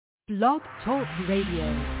Blog Talk Radio.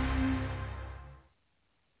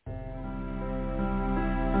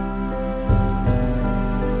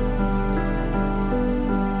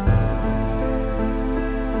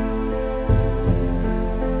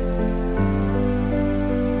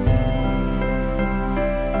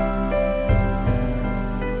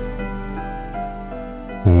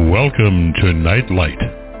 Welcome to Nightlight.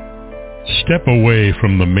 Step away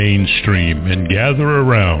from the mainstream and gather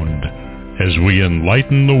around as we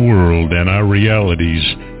enlighten the world and our realities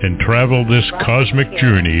and travel this cosmic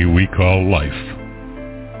journey we call life.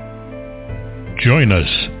 Join us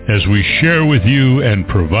as we share with you and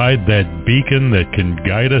provide that beacon that can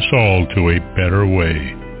guide us all to a better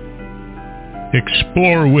way.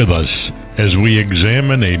 Explore with us as we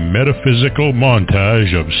examine a metaphysical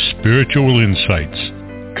montage of spiritual insights,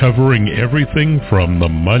 covering everything from the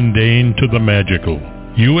mundane to the magical,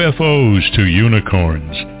 UFOs to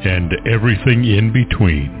unicorns, and everything in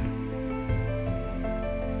between.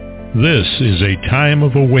 This is a time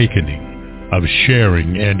of awakening, of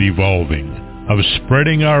sharing and evolving, of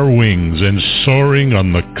spreading our wings and soaring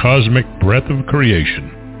on the cosmic breath of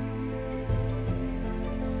creation.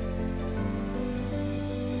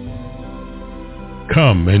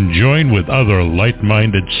 Come and join with other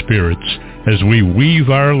light-minded spirits as we weave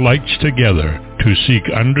our lights together to seek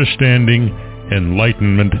understanding,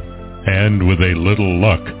 enlightenment, and with a little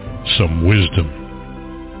luck, some wisdom.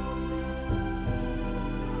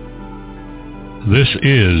 This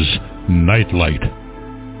is Nightlight,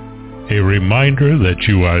 a reminder that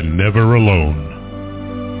you are never alone.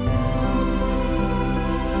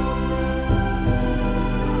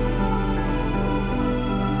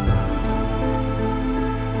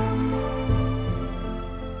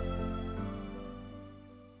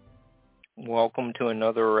 Welcome to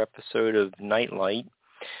another episode of Nightlight.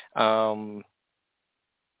 Tonight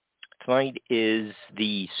is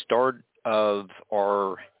the start of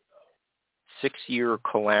our 6-year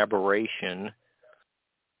collaboration.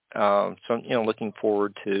 So, looking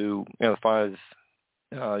forward to, 5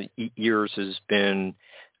 years has been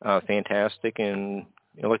fantastic, and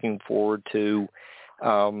looking forward to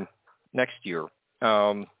next year.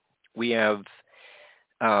 We have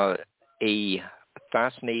a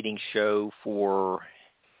fascinating show for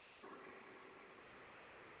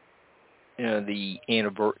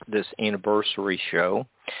this anniversary show.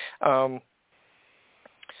 I'd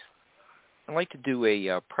like to do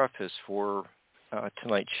a preface for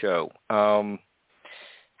tonight's show.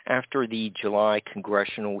 After the July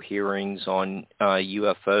congressional hearings on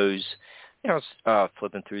UFOs, I was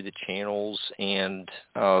flipping through the channels, and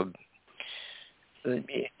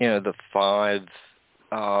the 5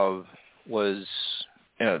 was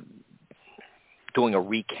doing a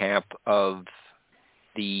recap of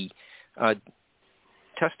the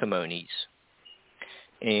testimonies,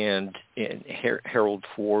 and Harold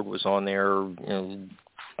Ford was on there,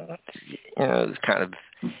 kind of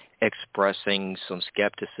expressing some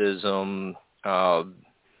skepticism,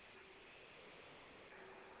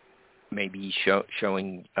 maybe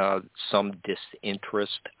showing some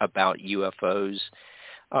disinterest about UFOs.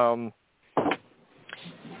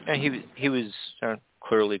 And he was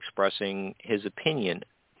clearly expressing his opinion,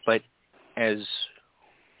 but as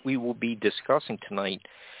we will be discussing tonight,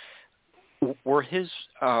 were his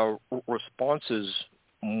responses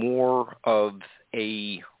more of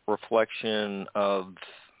a reflection of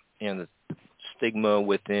the stigma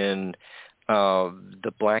within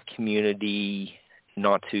the black community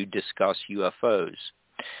not to discuss UFOs?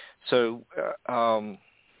 So,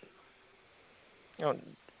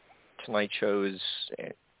 tonight's show is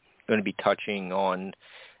going to be touching on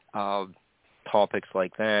topics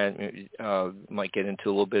like that. Might get into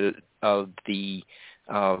a little bit of the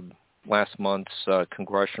last month's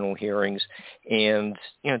congressional hearings, and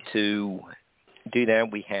to do that,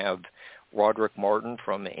 we have RODERICK MARTIN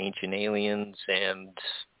from Ancient Aliens and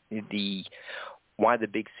the Why the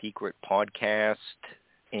Big Secret podcast,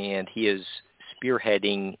 and he is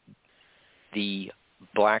spearheading the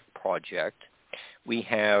Black Project. We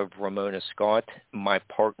have Ramona Scott, my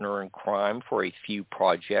partner in crime for a few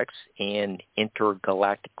projects and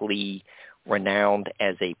intergalactically renowned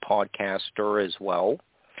as a podcaster as well.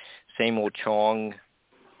 Samuel Chong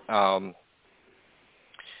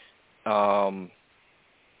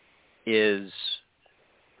is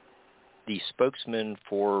the spokesman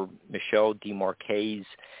for Michelle DeMarquet's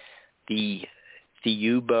The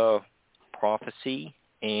Theuba Prophecy,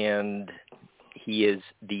 and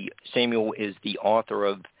Samuel is the author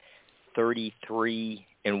of 33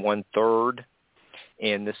 1/3,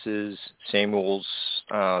 and this is Samuel's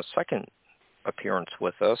second appearance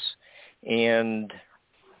with us. And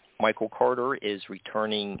Michael Carter is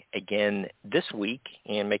returning again this week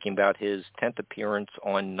and making about his 10th appearance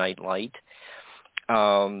on Nightlight.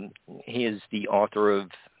 He is the author of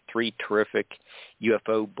 3 terrific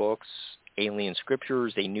UFO books, Alien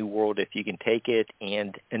Scriptures, A New World If You Can Take It,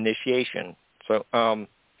 and Initiation. So I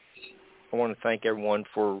want to thank everyone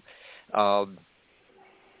for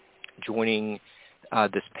joining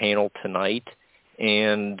this panel tonight.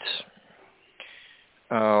 And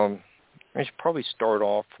I should probably start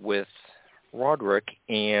off with Roderick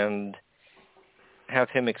and have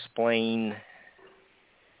him explain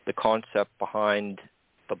the concept behind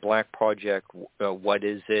the Black Project. What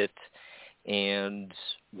is it, and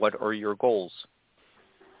what are your goals?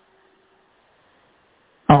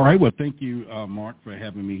 All right. Well, thank you, Mark, for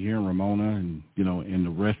having me here, Ramona, and and the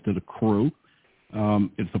rest of the crew.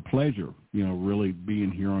 It's a pleasure, really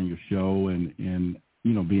being here on your show and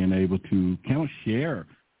being able to kind of share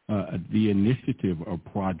the initiative of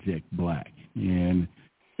Project Black. And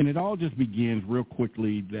it all just begins real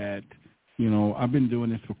quickly that, I've been doing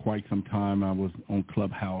this for quite some time. I was on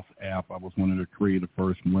Clubhouse app. I was one of the creative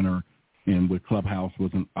first winner, and with Clubhouse was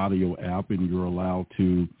an audio app, and you're allowed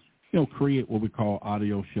to, create what we call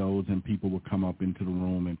audio shows, and people would come up into the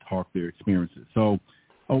room and talk their experiences. So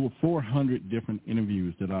over 400 different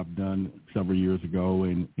interviews that I've done several years ago,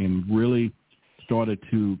 and really started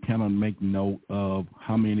to kind of make note of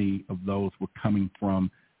how many of those were coming from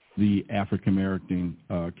the African-American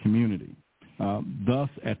community. Thus,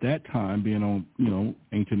 at that time, being on,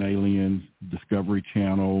 Ancient Aliens, Discovery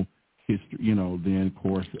Channel, history, then, of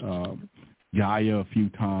course, Gaia a few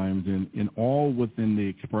times, and all within the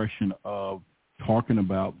expression of talking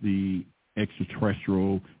about the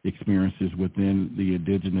extraterrestrial experiences within the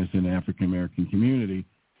indigenous and African-American community,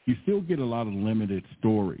 you still get a lot of limited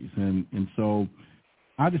stories. And so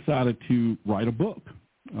I decided to write a book,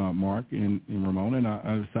 Mark and Ramona, and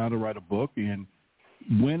I decided to write a book. And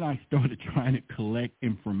when I started trying to collect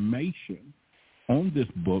information on this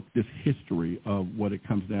book, this history of what it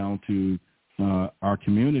comes down to our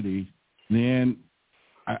communities, then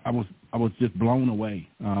I was just blown away.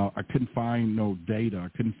 I couldn't find no data. I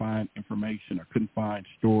couldn't find information. I couldn't find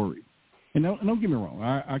stories. And don't get me wrong.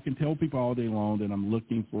 I can tell people all day long that I'm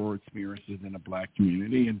looking for experiences in the Black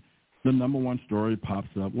community, and the number one story pops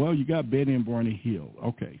up. Well, you got Betty and Barney Hill.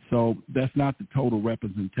 Okay, so that's not the total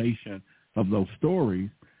representation of those stories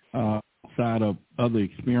outside of other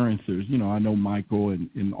experiences. I know Michael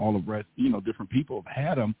and all of the rest, different people have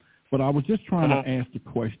had them, but I was just trying to ask the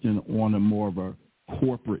question on a more of a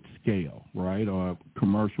corporate scale, right, or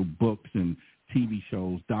commercial books and TV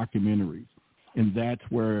shows, documentaries, and that's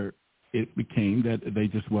where it became that they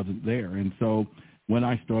just wasn't there. And so when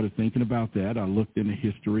I started thinking about that, I looked into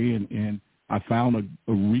history, and I found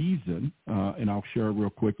a reason, and I'll share it real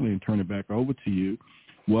quickly and turn it back over to you,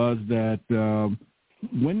 was that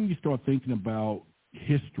when you start thinking about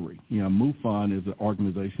history, MUFON is an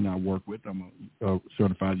organization I work with. I'm a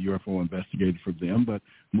certified UFO investigator for them, but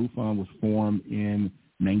MUFON was formed in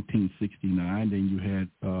 1969. Then you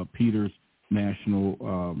had Peters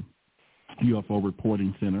National UFO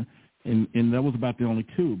Reporting Center, and that was about the only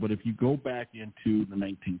two. But if you go back into the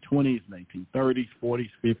 1920s, 1930s, 40s,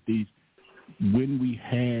 50s, when we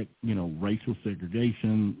had, racial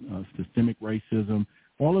segregation, systemic racism,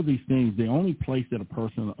 all of these things, the only place that a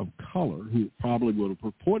person of color who probably would have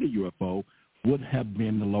reported UFO would have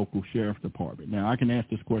been the local sheriff department. Now, I can ask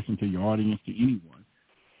this question to your audience, to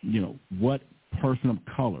anyone. What person of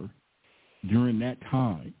color during that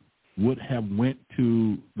time would have went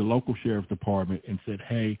to the local sheriff department and said,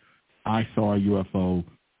 hey, I saw a UFO,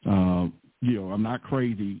 I'm not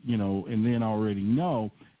crazy, and then already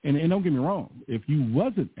know. And don't get me wrong, if you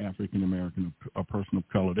wasn't African-American, a person of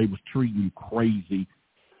color, they was treating you crazy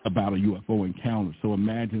about a UFO encounter. So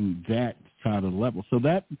imagine that kind of level. So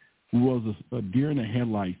that was a deer in the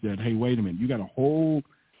headlights that, hey, wait a minute, you got a whole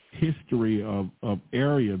history of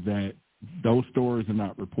area that those stories are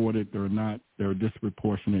not reported. They're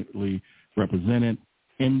disproportionately represented.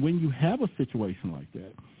 And when you have a situation like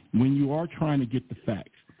that, when you are trying to get the facts,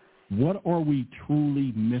 what are we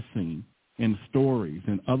truly missing in stories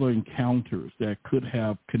and other encounters that could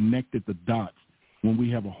have connected the dots when we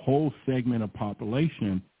have a whole segment of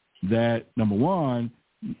population that, number one,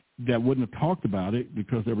 that wouldn't have talked about it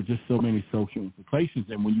because there were just so many social implications.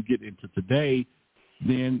 And when you get into today,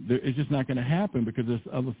 then it's just not going to happen because there's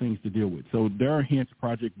other things to deal with. So there, hence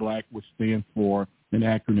Project Black, which stands for an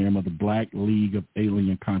acronym of the Black League of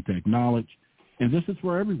Alien Contact Knowledge. And this is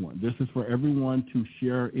for everyone. This is for everyone to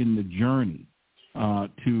share in the journey,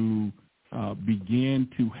 to begin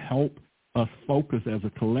to help us focus as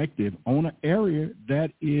a collective on an area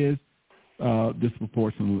that is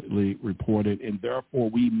disproportionately reported, and therefore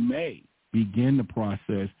we may begin the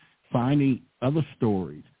process finding other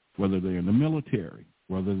stories, whether they're in the military,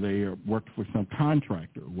 whether they worked for some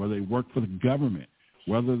contractor, whether they worked for the government,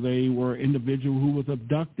 whether they were an individual who was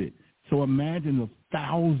abducted. So imagine the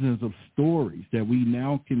thousands of stories that we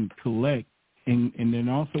now can collect and then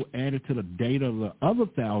also add it to the data of the other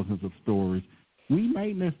thousands of stories. We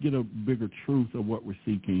might just get a bigger truth of what we're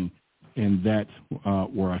seeking, and that's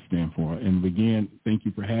where I stand for. And again, thank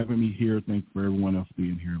you for having me here. Thank you for everyone else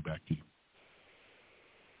being here. Back to you.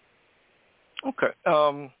 Okay.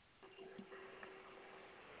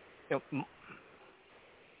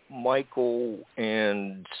 Michael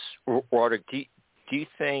and Roderick, do you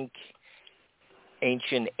think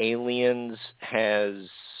Ancient Aliens has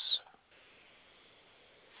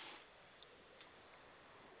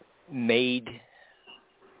made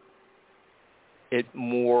it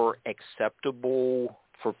more acceptable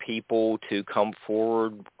for people to come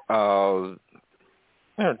forward, to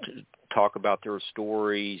talk about their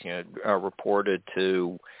stories, reported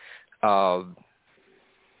to all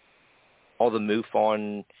the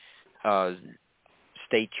MUFON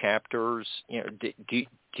state chapters? Do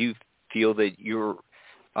you feel that your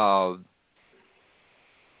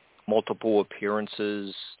multiple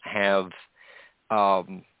appearances have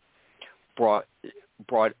brought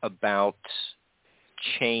about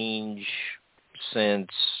change since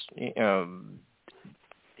I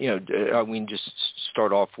mean, just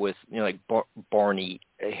start off with like Barney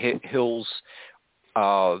Hill's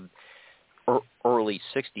early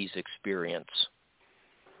 '60s experience?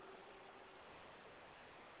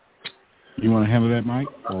 You want to handle that, Mike,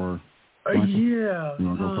 or yeah? You want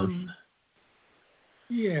to go first?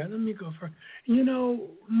 Yeah, let me go first.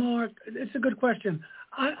 Mark, it's a good question.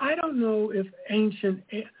 I don't know if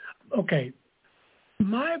okay,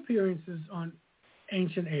 my appearances on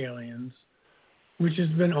Ancient Aliens, which has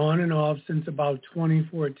been on and off since about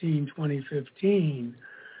 2014, 2015,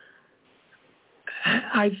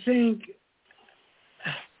 I think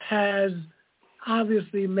has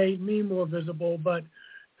obviously made me more visible, but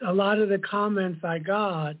a lot of the comments I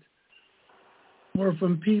got were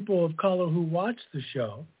from people of color who watched the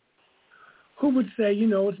show, who would say,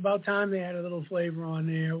 it's about time they had a little flavor on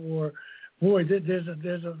there, or, boy, there's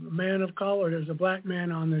a man of color, there's a black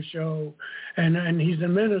man on the show, and he's a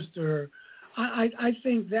minister. I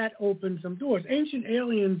think that opened some doors. Ancient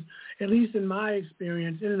Aliens, at least in my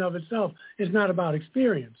experience, in and of itself, is not about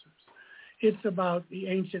experiences. It's about the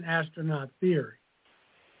ancient astronaut theory.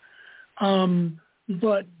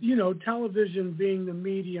 But, television being the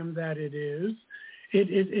medium that it is,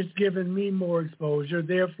 it's given me more exposure.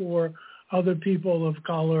 Therefore, other people of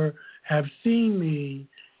color have seen me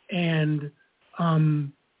and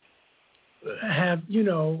have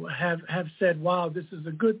said, wow, this is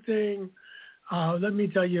a good thing. Let me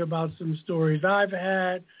tell you about some stories I've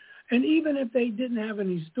had. And even if they didn't have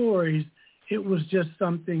any stories, it was just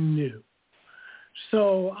something new.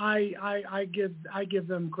 So I give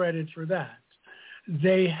them credit for that.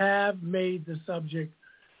 They have made the subject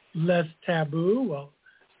less taboo, well,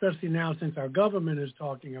 especially now since our government is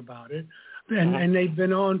talking about it. And they've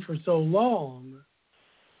been on for so long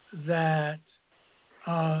that,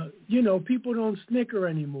 people don't snicker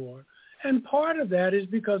anymore. And part of that is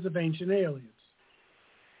because of Ancient Aliens.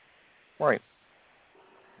 Right.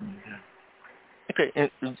 Okay.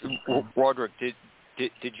 And Roderick, did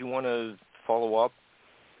you want to follow up?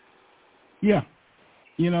 Yeah.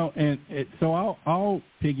 So I'll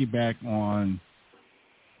piggyback on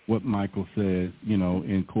what Michael said,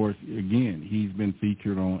 and of course, again, he's been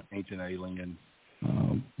featured on Ancient Aliens,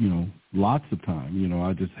 lots of time.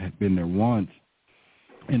 I just had been there once,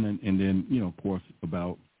 and then, of course,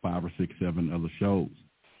 about 5 or 6, 7 other shows.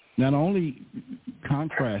 Not only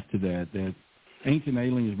contrast to that Ancient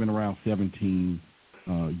Aliens has been around 17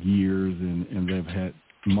 years, and they've had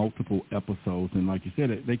multiple episodes, and like you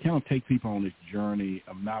said, they kind of take people on this journey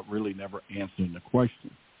of never answering the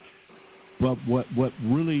question. But what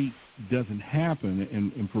really doesn't happen,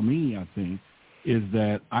 and for me, I think, is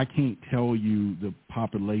that I can't tell you the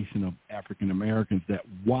population of African Americans that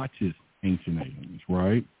watches Ancient Aliens,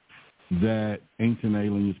 right? That Ancient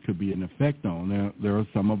Aliens could be an effect on. Now, there are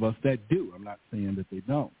some of us that do. I'm not saying that they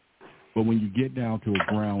don't. But when you get down to a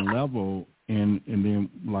ground level, and then,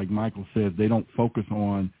 like Michael says, they don't focus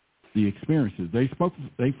on the experiences. They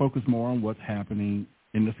focus more on what's happening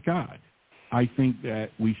in the sky. I think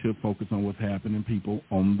that we should focus on what's happening people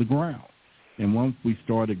on the ground. And once we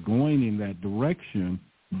started going in that direction,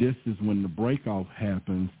 this is when the breakoff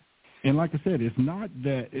happens. And like I said, it's not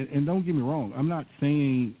that, and don't get me wrong, I'm not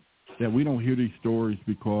saying that we don't hear these stories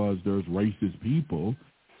because there's racist people.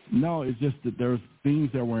 No, it's just that there's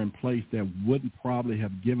things that were in place that wouldn't probably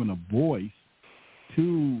have given a voice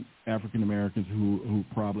to African Americans who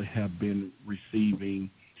probably have been receiving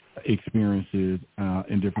experiences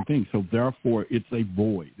and different things. So therefore, it's a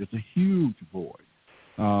void. It's a huge void.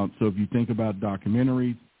 So if you think about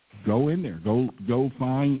documentaries, go in there. Go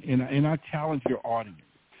find, and I challenge your audience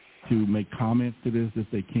to make comments to this if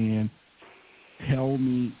they can. Tell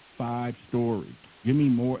me 5 stories. Give me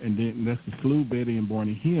more, and then let's exclude Betty and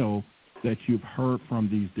Barney Hill that you've heard from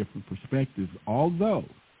these different perspectives. Although,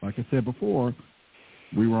 like I said before,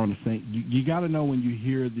 we were on the same. You got to know when you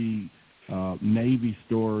hear the Navy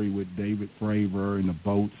story with David Fravor and the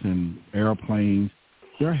boats and airplanes.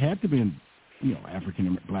 There had to be, African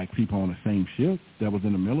and Black people on the same ship that was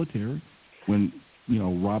in the military. When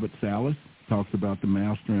Robert Salas talks about the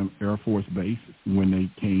Malmstrom Air Force Base when they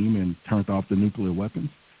came and turned off the nuclear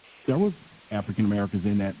weapons, there was African Americans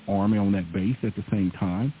in that army on that base at the same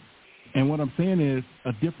time. And what I'm saying is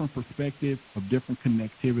a different perspective of different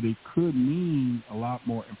connectivity could mean a lot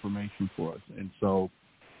more information for us. And so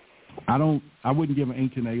I wouldn't give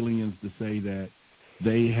Ancient Aliens to say that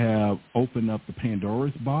they have opened up the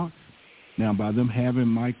Pandora's box. Now, by them having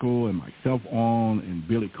Michael and myself on and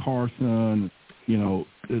Billy Carson,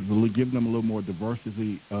 giving them a little more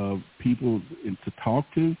diversity of people to talk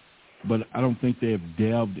to. But I don't think they have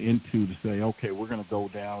delved into to say, okay, we're going to go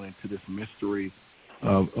down into this mystery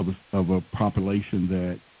of a population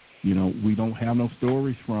that, we don't have no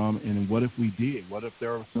stories from. And what if we did? What if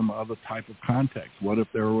there was some other type of context? What if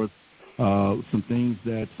there was some things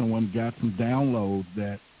that someone got some downloads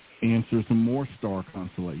that answer some more star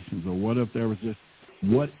constellations? Or what if there was just,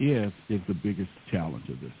 what if is the biggest challenge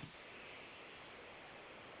of this?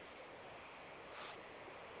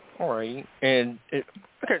 All right. And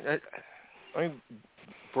okay, let me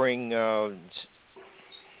bring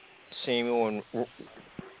Samuel and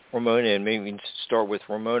Ramona, and maybe start with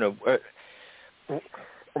Ramona.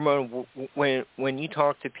 Ramona, when you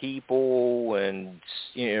talk to people and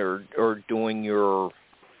or doing your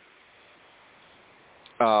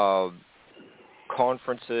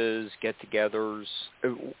conferences, get-togethers,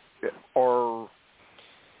 are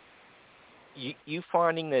you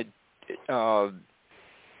finding that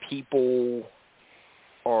people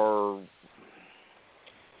are,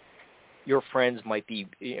 your friends might be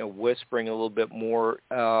whispering a little bit more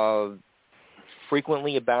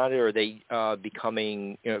frequently about it, or are they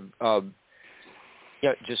becoming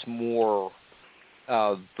just more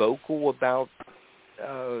vocal about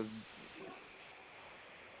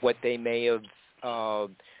what they may have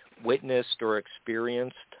witnessed or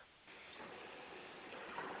experienced?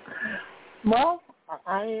 Well,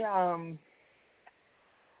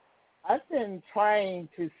 I've been trying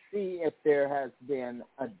to see if there has been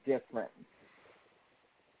a difference,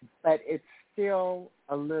 but it's still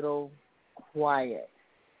a little quiet.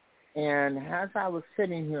 And as I was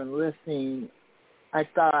sitting here listening, I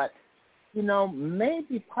thought,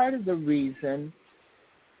 maybe part of the reason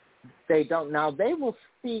they don't, now they will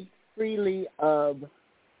speak freely of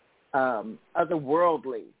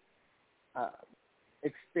otherworldly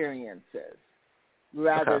experiences,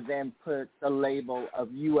 rather than put the label of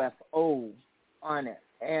UFO on it.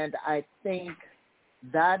 And I think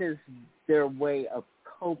that is their way of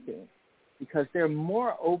coping, because they're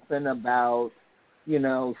more open about,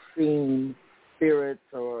 seeing spirits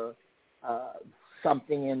or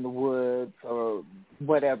something in the woods or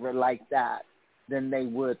whatever like that than they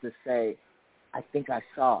would to say, I think I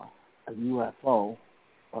saw a UFO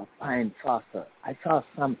or a flying saucer. I saw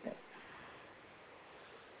something.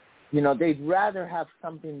 They'd rather have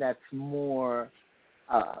something that's more,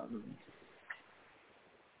 I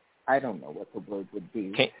don't know what the word would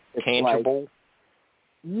be. Tangible?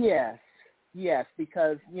 Like, yes,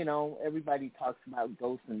 because, everybody talks about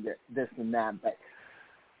ghosts and this and that, but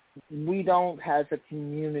we don't, as a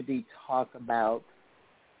community, talk about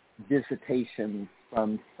visitations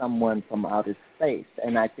from someone from outer space.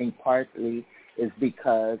 And I think partly is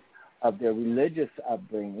because of their religious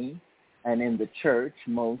upbringing, and in the church,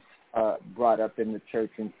 most brought up in the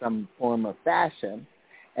church in some form or fashion.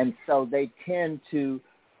 And so they tend to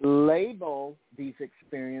label these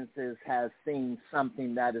experiences as seeing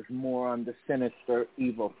something that is more on the sinister,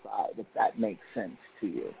 evil side, if that makes sense to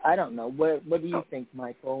you. I don't know. What do you think,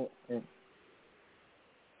 Michael?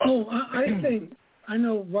 I think, I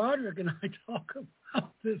know Roderick and I talk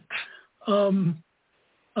about this.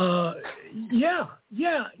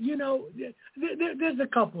 There's a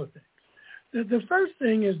couple of things. The first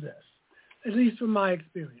thing is this, at least from my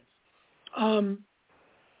experience. And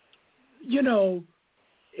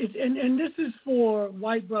this is for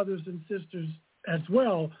white brothers and sisters as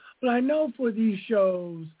well, but I know for these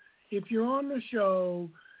shows if you're on the show,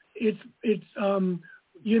 it's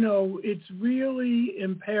really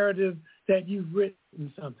imperative that you've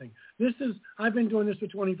written something. I've been doing this for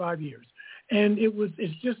 25 years, and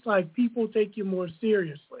it's just like people take you more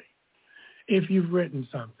seriously if you've written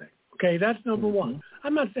something. Okay, that's number one.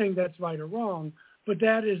 I'm not saying that's right or wrong, but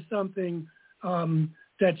that is something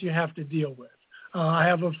that you have to deal with. I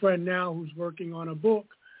have a friend now who's working on a book,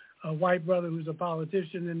 a white brother who's a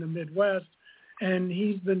politician in the Midwest, and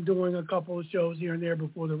he's been doing a couple of shows here and there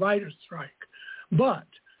before the writer's strike. But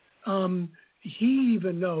he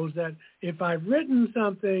even knows that if I've written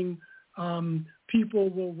something, people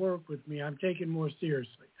will work with me. I'm taken more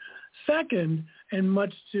seriously. Second, and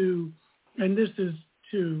this is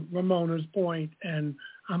to Ramona's point, and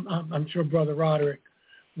I'm sure Brother Roderick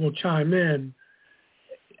will chime in,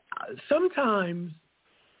 sometimes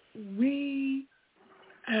we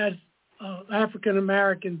as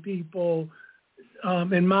African-American people,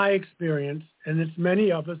 in my experience, and it's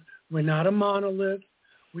many of us, we're not a monolith.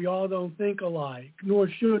 We all don't think alike, nor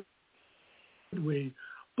should we.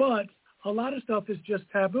 But a lot of stuff is just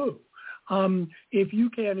taboo. If you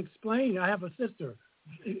can't explain, I have a sister,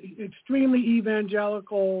 extremely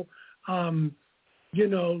evangelical, loves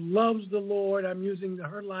the Lord. I'm using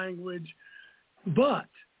her language. But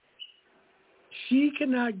she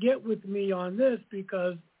cannot get with me on this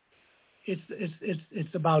because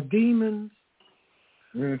it's about demons.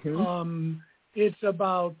 It's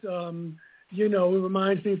about, it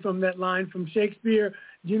reminds me from that line from Shakespeare,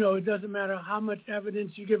 it doesn't matter how much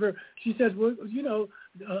evidence you give her. She says, well,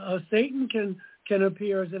 Satan can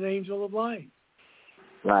appear as an angel of light.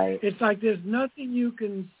 Right. It's like there's nothing you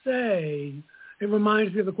can say. It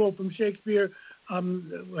reminds me of the quote from Shakespeare.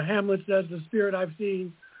 Hamlet says, the spirit I've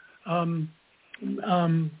seen,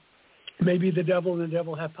 maybe the devil and the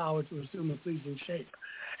devil have power to assume a pleasing shape.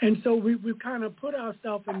 And so we've kind of put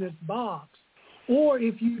ourselves in this box. Or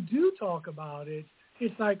if you do talk about it,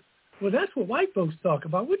 it's like, well, that's what white folks talk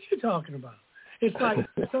about. What you talking about? It's like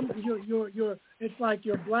it's like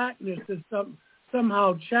your blackness is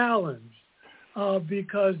somehow challenged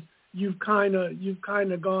because you've kind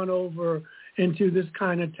of gone over into this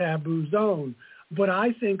kind of taboo zone. But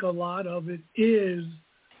I think a lot of it is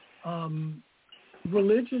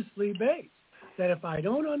religiously based. That if I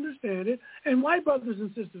don't understand it, and white brothers and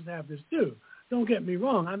sisters have this too. Don't get me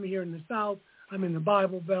wrong. I'm here in the South. I'm in the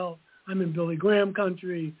Bible Belt. I'm in Billy Graham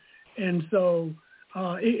country. And so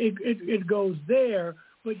it goes there,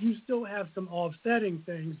 but you still have some offsetting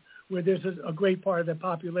things where there's a great part of the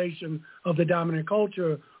population of the dominant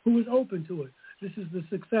culture who is open to it. This is the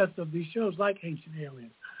success of these shows like Ancient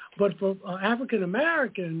Aliens. But for African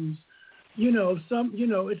Americans,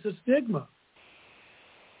 it's a stigma.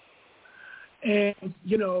 And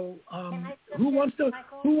who wants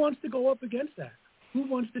to go up against that? Who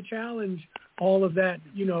wants to challenge all of that?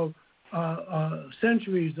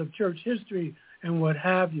 Centuries of church history and what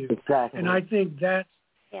have you. Exactly. And I think that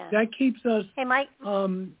keeps us. Hey,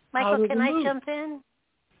 Michael, can I jump in?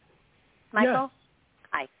 Michael, yes.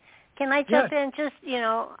 Hi. Can I jump in? Just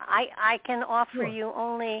I can offer you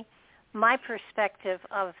only my perspective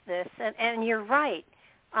of this, and you're right.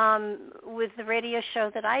 With the radio show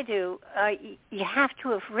that I do, you have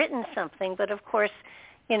to have written something, but of course,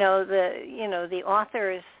 the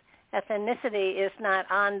author's ethnicity is not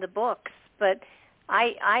on the books. But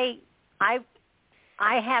I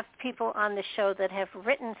have people on the show that have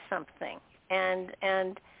written something, and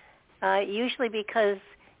usually because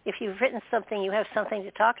if you've written something, you have something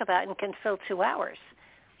to talk about and can fill 2 hours.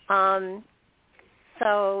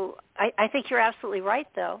 So I think you're absolutely right,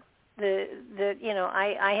 though.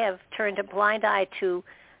 I have turned a blind eye to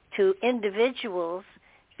individuals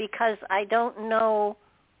because I don't know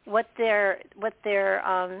what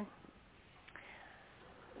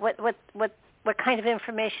kind of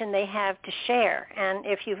information they have to share. And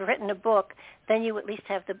if you've written a book, then you at least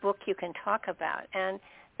have the book you can talk about. And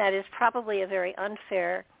that is probably a very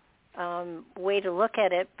unfair way to look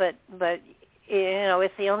at it, but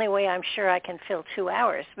it's the only way I'm sure I can fill 2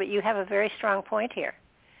 hours. But you have a very strong point here.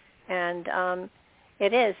 And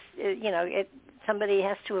it is, somebody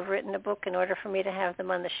has to have written a book in order for me to have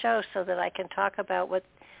them on the show so that I can talk about what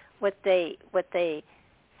they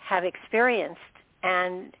have experienced.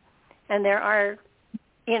 And there are,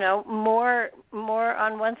 more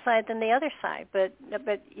on one side than the other side. But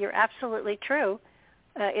you're absolutely true.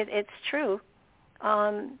 It's true.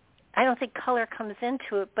 I don't think color comes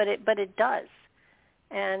into it, but it does.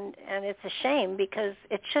 And it's a shame because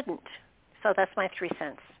it shouldn't. So that's my 3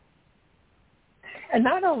 cents. And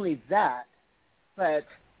not only that, but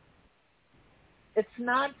it's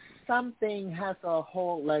not something has a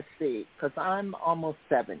whole, let's see, because I'm almost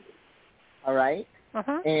 70. all right?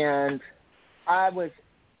 Uh-huh. And I was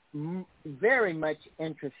very much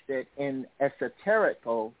interested in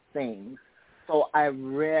esoterical things, so I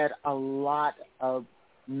read a lot of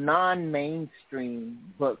non-mainstream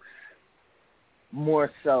books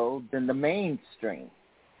more so than the mainstream.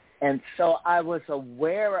 And so I was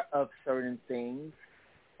aware of certain things,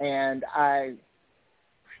 and I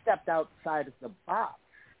stepped outside of the box.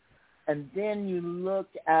 And then you look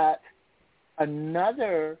at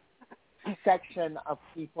another section of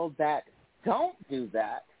people that don't do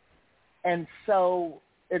that. And so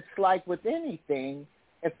it's like with anything,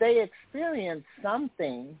 if they experience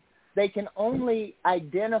something, they can only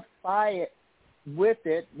identify it with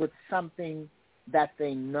something that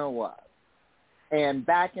they know of. And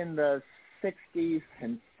back in the 60s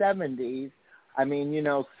and 70s, I mean, you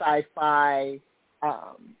know, sci-fi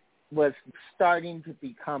was starting to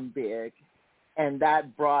become big, and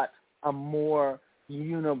that brought a more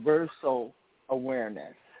universal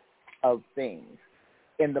awareness of things.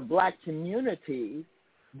 In the Black community,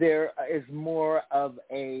 there is more of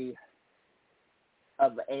a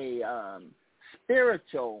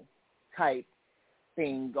spiritual type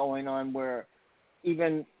thing going on, where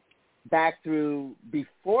even back through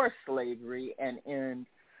before slavery and in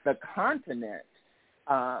the continent,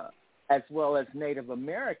 as well as Native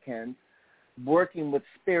Americans, working with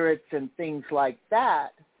spirits and things like that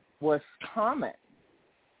was common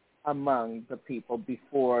among the people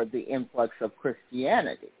before the influx of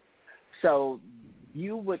Christianity. So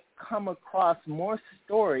you would come across more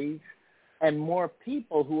stories and more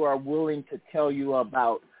people who are willing to tell you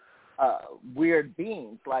about weird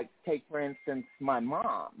beings. Like, take, for instance, my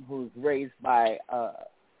mom, who's raised by a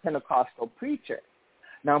Pentecostal preacher.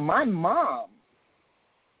 Now, my mom,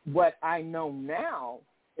 what I know now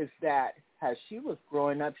is that as she was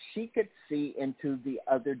growing up, she could see into the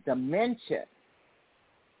other dimension.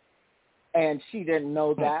 And she didn't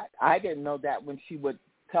know that. I didn't know that when she would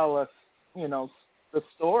tell us, you know, the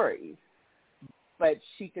stories. But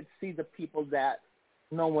she could see the people that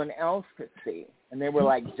no one else could see. And they were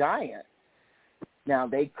like giants. Now,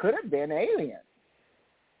 they could have been aliens,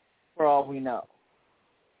 for all we know.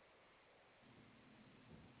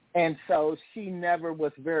 And so she never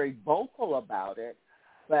was very vocal about it.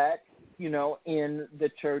 But, you know, in the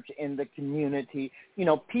church, in the community, you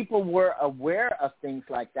know, people were aware of things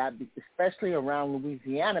like that, especially around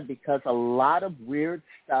Louisiana, because a lot of weird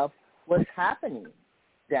stuff was happening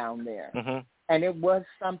down there. Mm-hmm. And it was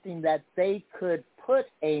something that they could put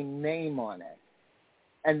a name on it.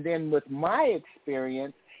 And then with my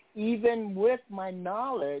experience, even with my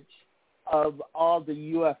knowledge of all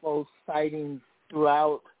the UFO sightings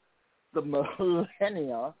throughout the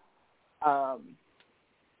millennia,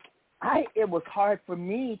 it was hard for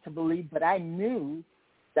me to believe, but I knew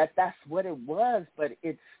that that's what it was, but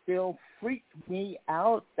it still freaked me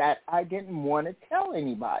out that I didn't want to tell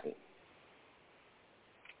anybody.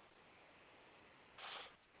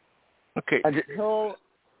 Okay. Until,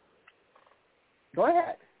 go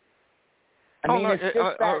ahead. It's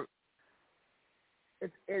just that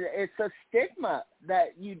it's a stigma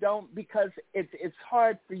that you don't, because it's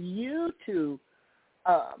hard for you to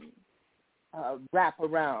wrap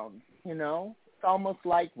around, you know. It's almost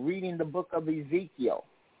like reading the book of Ezekiel.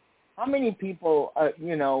 How many people,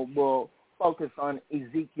 will focus on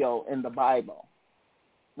Ezekiel in the Bible?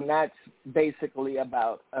 And that's basically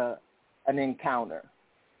about an encounter.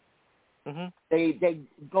 Mm-hmm. They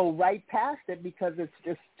go right past it because it's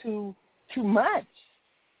just too much.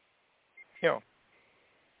 Yeah.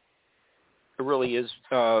 It really is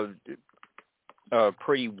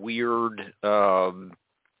pretty weird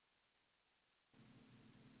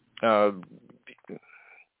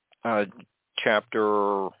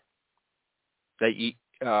chapter that you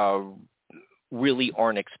really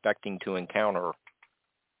aren't expecting to encounter.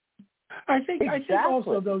 I think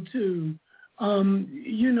also, though, too,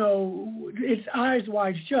 it's eyes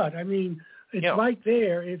wide shut. I mean, it's right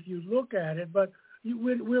there if you look at it, but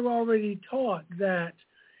we're already taught that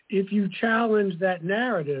if you challenge that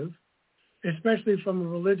narrative, especially from a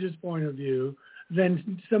religious point of view,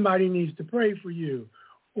 then somebody needs to pray for you,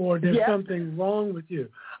 or there's something wrong with you.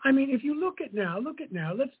 I mean, if you look at now. We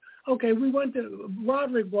went to,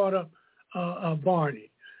 Roderick brought up Barney.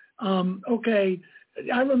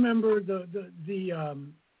 I remember the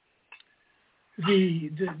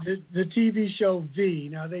TV show V.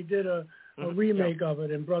 Now, they did a remake of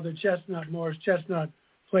it, and Brother Morris Chestnut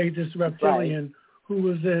played this reptilian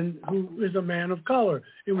who is a man of color.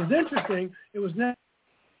 It was interesting. It was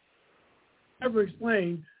never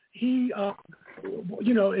explained. He,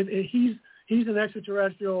 he's an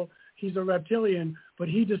extraterrestrial. He's a reptilian, but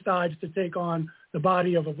he decides to take on the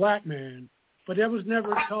body of a black man. But that was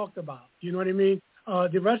never talked about. You know what I mean?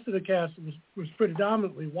 The rest of the cast was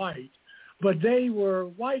predominantly white, but they were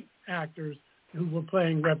white actors who were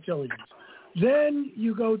playing reptilians. Then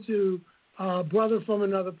you go to Brother from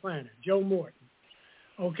Another Planet, Joe Morton,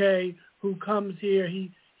 okay, who comes here.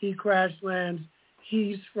 He crash lands.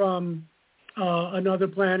 He's from another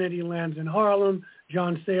planet. He lands in Harlem.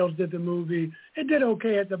 John Sayles did the movie. It did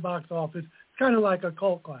okay at the box office. It's kind of like a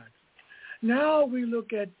cult classic. Now we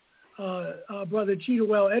look at Brother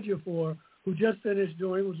Chiwetel Ejiofor, who just finished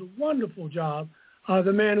doing, was a wonderful job,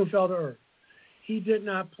 The Man Who Fell to Earth. He did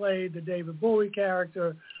not play the David Bowie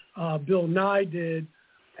character. Bill Nye did.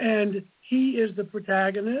 And he is the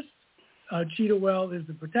protagonist. Chiwetel is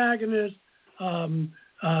the protagonist.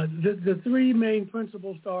 The three main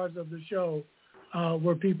principal stars of the show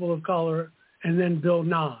were people of color, and then Bill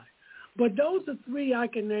Nye. But those are three I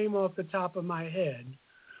can name off the top of my head.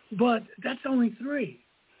 But that's only three.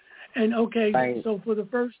 And, okay, right. So for the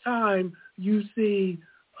first time, you see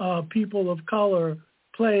people of color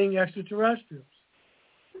playing extraterrestrials.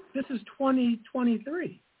 This is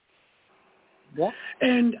 2023. Yeah.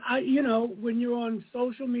 And, when you're on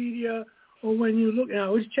social media or when you look,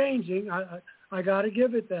 now it's changing. I got to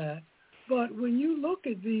give it that. But when you look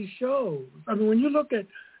at these shows, when you look at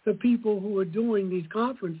the people who are doing these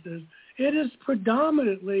conferences, it is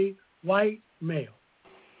predominantly white male.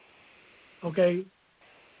 Okay?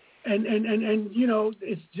 And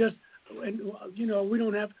it's just, we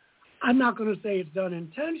don't have, I'm not going to say it's done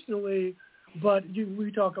intentionally, but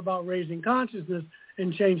we talk about raising consciousness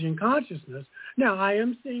and changing consciousness. Now, I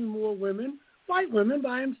am seeing more women, white women, but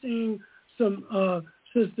I am seeing some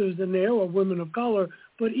sisters in there or women of color.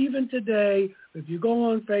 But even today, if you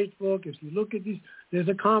go on Facebook, if you look at these, there's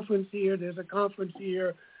a conference here, there's a conference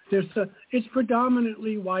here, it's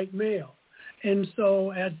predominantly white male. And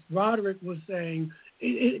so, as Roderick was saying,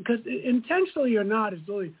 because intentionally or not is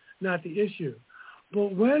really not the issue.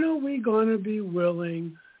 But when are we going to be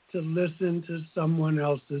willing to listen to someone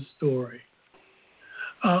else's story?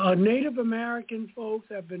 Native American folks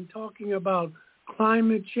have been talking about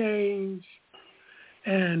climate change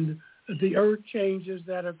and the earth changes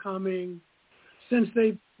that are coming since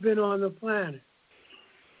they've been on the planet.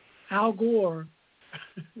 Al Gore,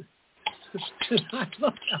 I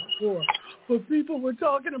love Al Gore, but people were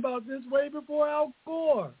talking about this way before Al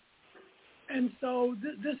Gore. And so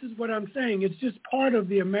this is what I'm saying. It's just part of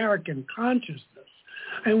the American consciousness.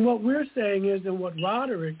 And what we're saying is, and what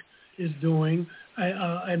Roderick is doing,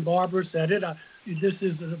 and Barbara said it, this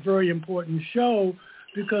is a very important show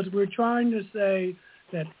because we're trying to say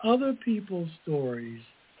that other people's stories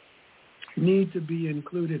need to be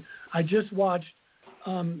included. I just watched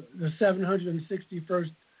the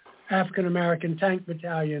 761st African American Tank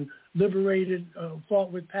Battalion liberated,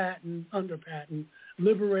 fought with Patton, under Patton,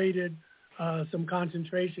 liberated some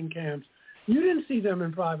concentration camps. You didn't see them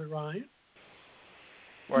in Private Ryan.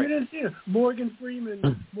 Right. You didn't see them. Morgan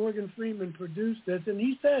Freeman produced this, and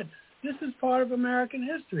he said, this is part of American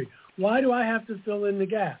history. Why do I have to fill in the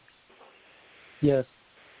gaps? Yes.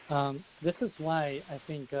 This is why I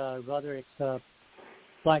think Roderick's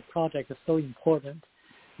Black Project is so important,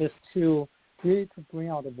 is to really to bring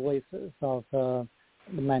out the voices of the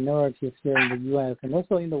minorities here in the U.S. and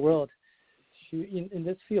also in the world in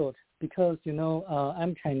this field. Because,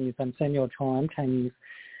 I'm Chinese, I'm Samuel Chong, I'm Chinese.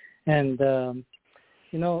 And,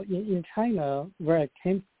 in China, where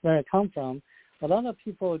I come from, a lot of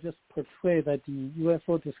people just portray that the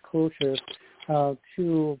UFO disclosures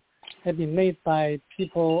to have been made by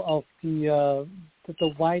people of the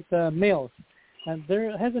white males. And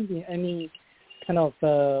there hasn't been any kind of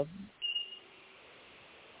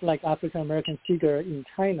like African-American figure in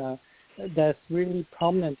China that's really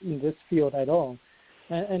prominent in this field at all.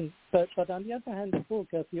 But on the other hand, the book,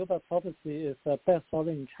 Field of Prophecy, is a bestseller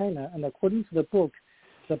in China. And according to the book,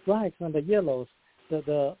 the blacks and the yellows,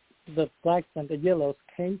 the blacks and the yellows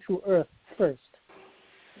came to Earth first,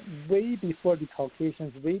 way before the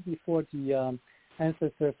Caucasians, way before the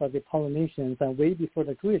ancestors of the Polynesians, and way before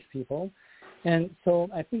the Jewish people. And so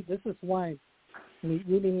I think this is why we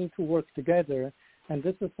really need to work together. And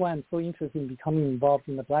this is why I'm so interested in becoming involved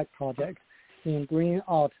in the Black Project, in bringing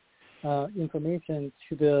out information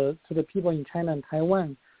to the people in China and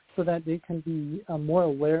Taiwan, so that they can be more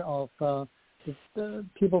aware of the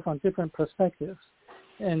people from different perspectives.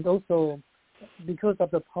 And also, because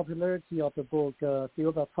of the popularity of the book,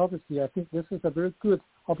 Field of Prophecy, I think this is a very good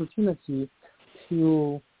opportunity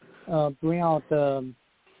to bring out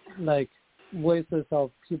voices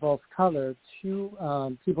of people of color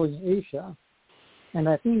to people in Asia. And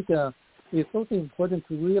I think it's also important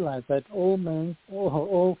to realize that all men,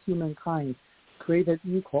 all humankind created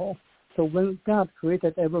equal. So when God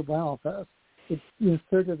created every one of us, it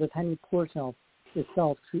inserted a tiny portion of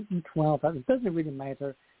itself to each one of us. It doesn't really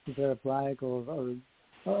matter if they're black or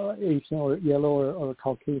Asian or yellow or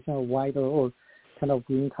Caucasian or white or kind of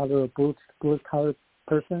green color or blue color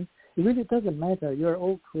person. It really doesn't matter. You're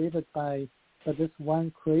all created by this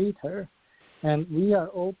one creator. And we are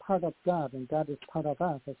all part of God, and God is part of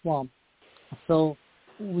us as well. So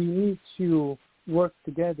we need to work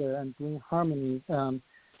together and bring harmony to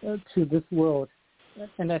this world.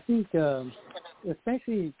 And I think,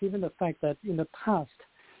 especially given the fact that in the past,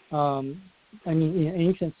 in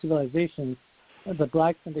ancient civilizations, the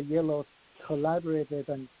blacks and the yellows collaborated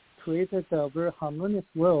and created a very harmonious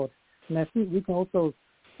world. And I think we can also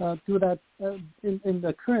do that in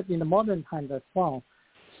the modern times as well,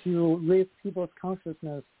 to raise people's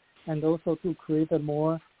consciousness and also to create a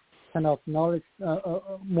more kind of knowledge,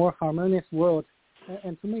 more harmonious world,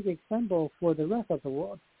 and to make example for the rest of the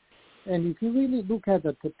world. And if you really look at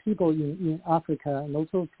the people in Africa and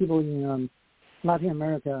also people in Latin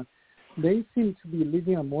America, they seem to be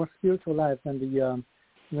living a more spiritual life than the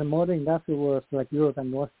modern industrial world like Europe and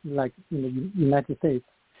North, like in the United States.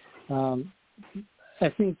 I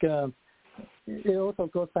think it also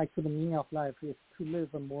goes back to the meaning of life is to live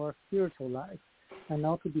a more spiritual life and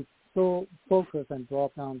not to be so focused and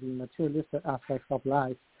brought down the materialistic aspects of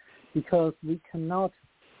life, because we cannot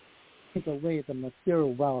take away the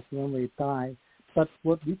material wealth when we die, but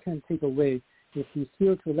what we can take away is the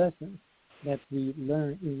spiritual lessons that we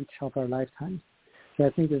learn in each of our lifetimes. So I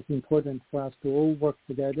think it's important for us to all work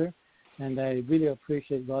together, and I really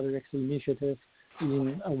appreciate Roderick's initiative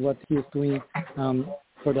in what he's doing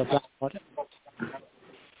for the Black Project.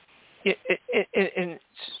 Yeah, and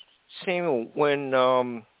Samuel, when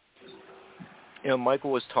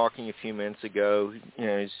Michael was talking a few minutes ago,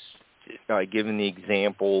 he's given the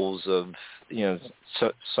examples of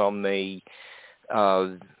some may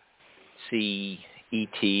see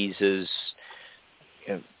ETs as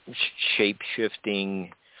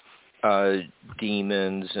shape-shifting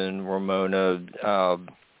demons, and Ramona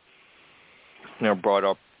brought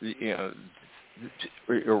up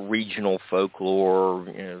regional folklore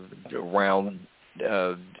around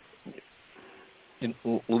in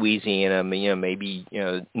Louisiana, maybe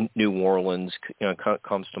New Orleans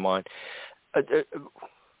comes to mind.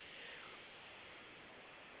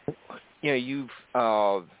 You've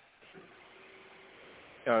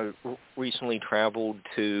recently traveled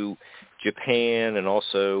to Japan and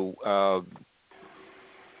also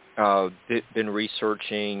been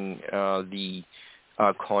researching the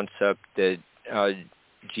concept that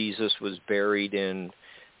Jesus was buried in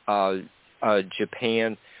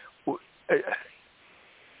Japan.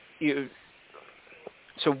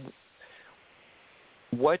 So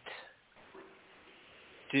what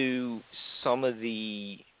do some of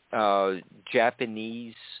the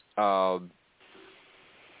Japanese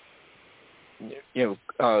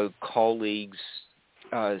colleagues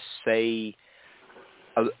say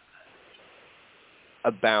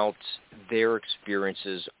about their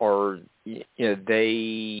experiences? Are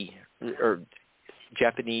they or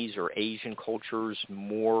Japanese or Asian cultures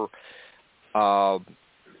more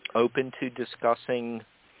open to discussing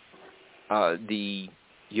the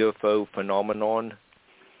UFO phenomenon?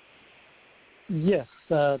 Yes,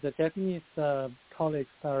 the Japanese colleagues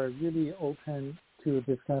are really open to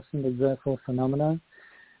discussing the UFO phenomenon.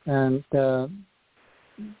 And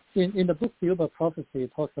in the book, The UFO Prophecy,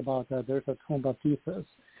 it talks about there's a tomb of Jesus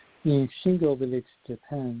in Shingo Village,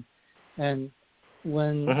 Japan. And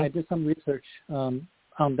when I did some research on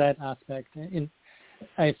that aspect,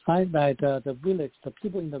 I find that the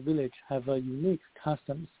people in the village have unique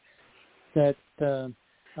customs that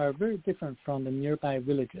are very different from the nearby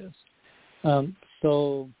villages. But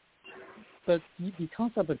the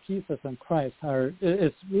concept of Jesus and Christ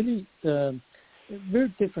is really very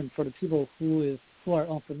different for the people who are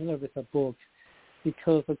unfamiliar with the book,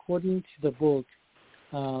 because according to the book,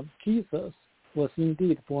 Jesus was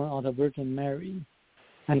indeed born out of Virgin Mary,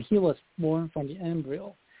 and he was born from the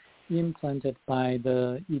embryo implanted by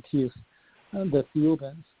the ETs, the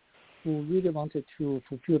Theobans, who really wanted to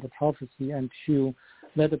fulfill the prophecy and to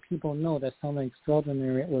let the people know that something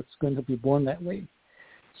extraordinary was going to be born that way.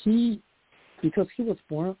 Because he was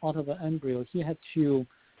born out of an embryo, he had to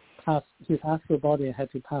pass, his astral body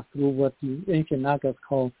had to pass through what the ancient Nagas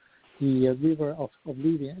call the river of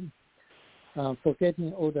oblivion,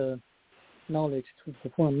 forgetting all the knowledge to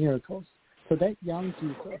perform miracles. So that young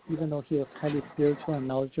Jesus, even though he was highly spiritual and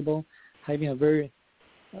knowledgeable, having a very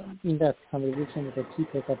in-depth conversation with the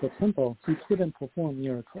people of the temple, he couldn't perform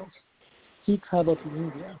miracles. he traveled to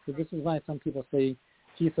India. So this is why some people say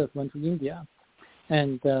Jesus went to India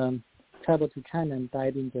and traveled to China and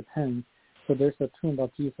died in Japan. So there's a tomb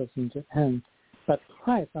of Jesus in Japan. But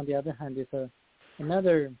Christ, on the other hand, is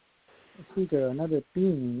another figure, another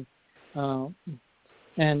being,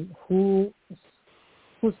 and whose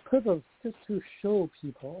purpose is just to show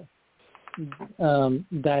people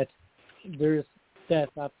that there's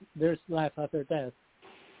life after death,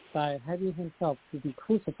 by having himself to be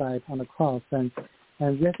crucified on the cross and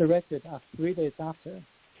resurrected 3 days after.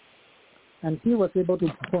 And he was able to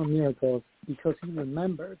perform miracles because he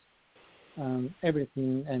remembered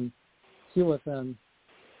everything, and he was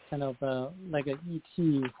kind of like an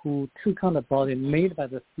E.T. who took on the body made by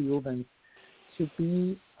the humans to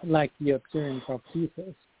be like the appearance of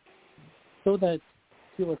Jesus, so that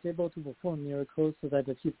he was able to perform miracles so that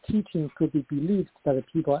his teachings could be believed by the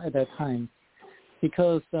people at that time.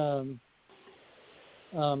 Because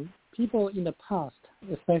people in the past,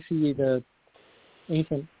 especially the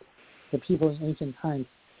people in ancient times,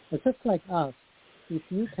 are just like us. If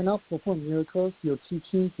you cannot perform miracles, your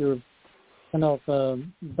teachings, your kind of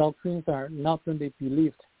doctrines are not going to be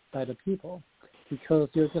believed by the people because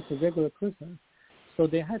you're just a regular person. So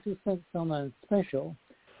they had to send someone special,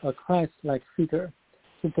 a Christ-like figure,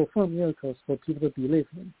 to perform miracles for people to believe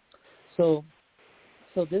in. So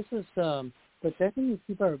this is, the Japanese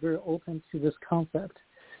people are very open to this concept,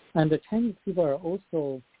 and the Chinese people are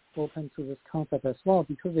also open to this concept as well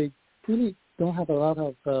because they really don't have a lot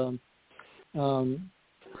of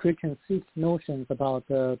preconceived notions about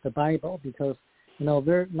the Bible because, not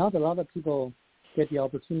a lot of people get the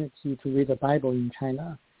opportunity to read the Bible in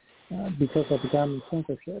China because of the government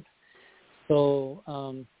censorship. So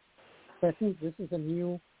I think this is a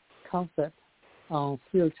new concept on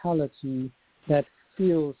spirituality that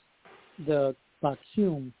fills the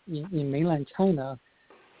vacuum in mainland China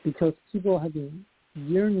because people have been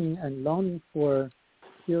yearning and longing for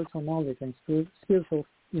spiritual knowledge and spiritual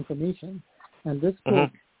information. And this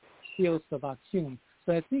book fills the vacuum.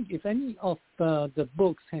 So I think if any of the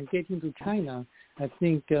books can get into China, I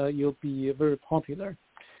think you'll be very popular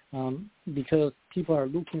because people are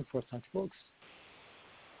looking for such books.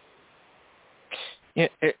 Yeah.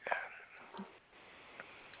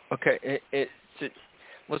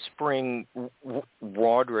 Let's bring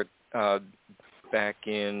Roderick back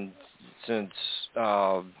in since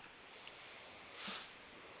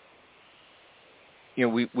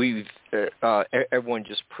we've everyone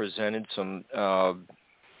just presented some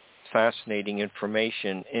fascinating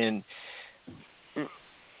information. And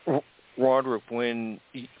Roderick, when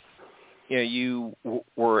you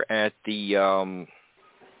were at the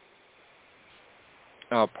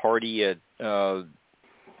party at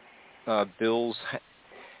Bill's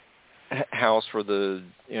house for the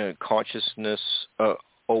Consciousness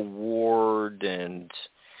Award, and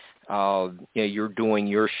you're doing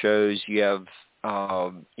your shows. You have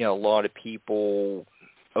a lot of people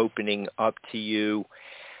opening up to you.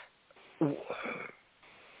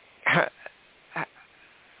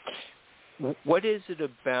 What is it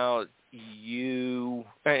about you?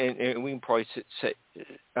 And we can probably say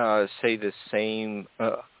the same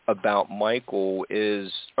about Michael.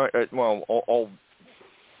 Is all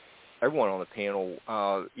everyone on the panel,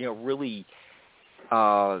 really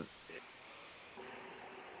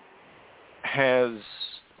has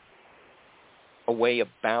a way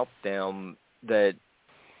about them that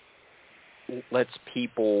lets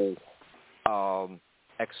people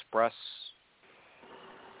express,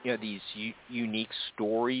 these unique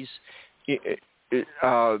stories.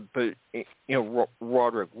 But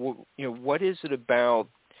Roderick, what is it about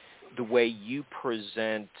the way you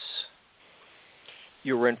present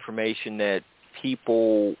your information that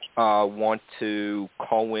people want to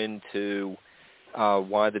call into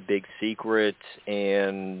Why the Big Secret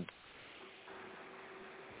and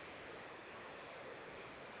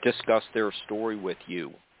discuss their story with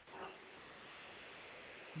you?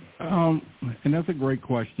 And that's a great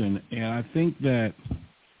question. And I think that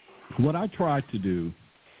what I try to do,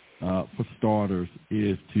 for starters,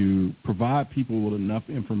 is to provide people with enough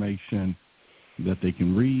information that they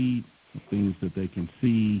can read, things that they can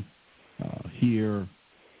see, hear,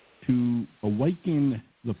 to awaken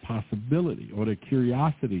the possibility or the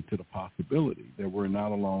curiosity to the possibility that we're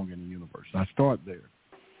not alone in the universe. I start there.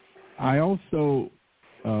 I also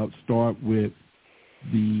start with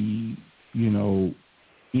the,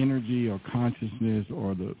 energy or consciousness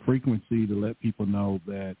or the frequency to let people know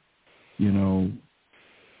that,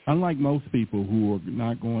 unlike most people who are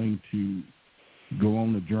not going to go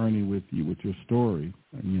on the journey with you with your story,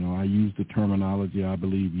 I use the terminology I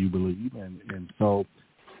believe you believe, and so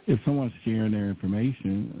if someone's sharing their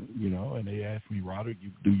information, and they ask me, Roderick,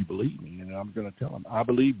 do you believe me? And I'm going to tell them, I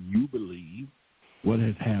believe you believe what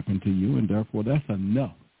has happened to you, and therefore that's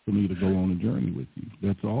enough for me to go on a journey with you.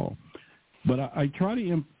 That's all. But I try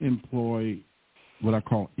to employ what I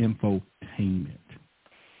call infotainment,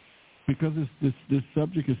 because this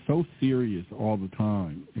subject is so serious all the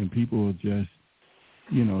time, and people are just,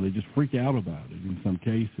 they just freak out about it in some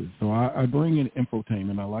cases. So I bring in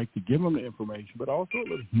infotainment. I like to give them the information, but also a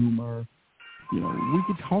little humor. We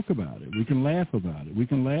can talk about it. We can laugh about it. We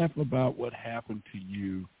can laugh about what happened to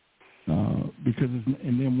you, because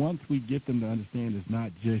and then once we get them to understand it's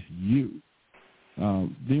not just you,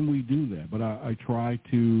 then we do that. But I try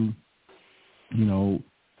to,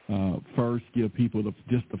 first give people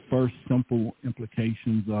just the first simple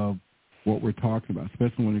implications of what we're talking about,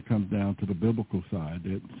 especially when it comes down to the biblical side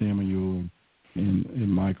that Samuel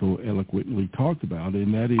and Michael eloquently talked about,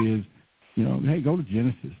 and that is, hey, go to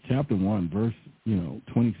Genesis chapter 1, verse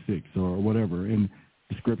 26 or whatever, and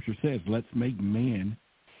the scripture says, let's make man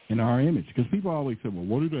in our image. Because people always say, well,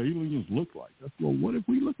 what do the aliens look like? That's, well, what if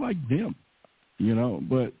we look like them?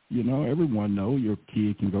 But everyone knows your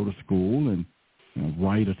kid can go to school and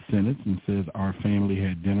write a sentence and says, our family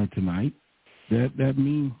had dinner tonight. That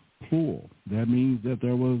means plural. That means that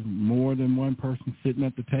there was more than one person sitting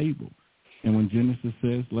at the table. And when Genesis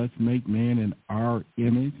says, let's make man in our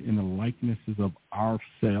image, in the likenesses of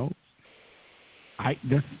ourselves,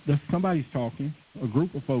 that's somebody's talking. A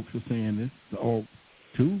group of folks are saying this, or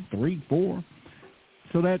 2, 3, 4.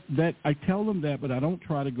 So that I tell them that, but I don't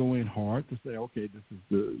try to go in hard to say, okay, this is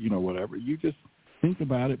the, whatever. You just think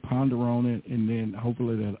about it, ponder on it, and then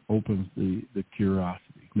hopefully that opens the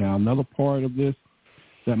curiosity. Now, another part of this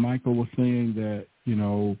that Michael was saying that,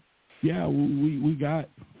 we got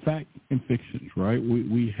fact and fictions, right?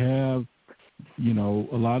 We have,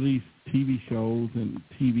 a lot of these TV shows and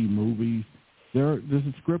TV movies, this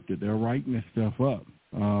is scripted. They're writing this stuff up.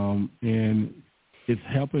 And it's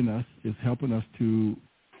helping us to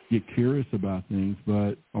get curious about things.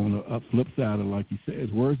 But on the flip side of, like you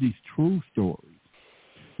said, where's these true stories?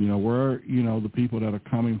 Where, the people that are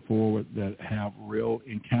coming forward that have real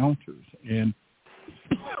encounters. And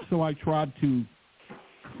so I tried to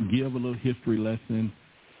give a little history lesson.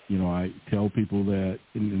 I tell people that,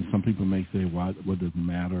 and some people may say, what does it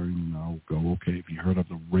matter? Go, okay, if you heard of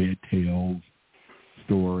the Red Tails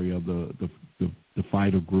story of the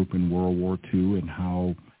fighter group in World War II and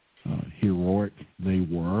how heroic they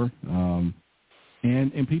were. And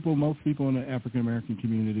most people in the African-American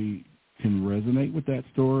community can resonate with that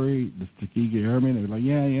story, the Tuskegee Airmen. They're like,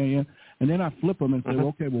 yeah. And then I flip them and say,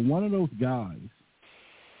 okay, well, one of those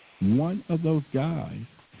guys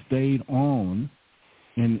stayed on,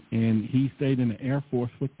 and he stayed in the Air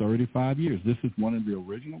Force for 35 years. This is one of the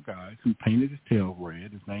original guys who painted his tail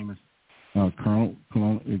red. His name is Colonel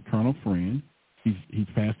Friend. He's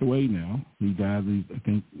passed away now. He died, I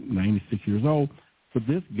think, 96 years old. But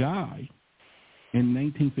this guy, in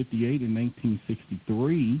 1958 and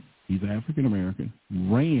 1963, he's African-American,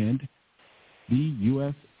 ran the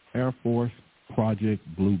U.S. Air Force Project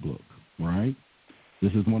Blue Book, right?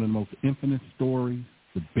 This is one of the most infamous stories,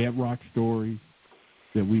 the bedrock stories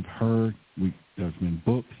that we've heard. There's been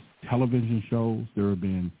books, television shows. There have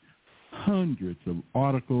been hundreds of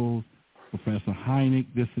articles, Professor Hynek,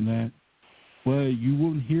 this and that. Well, you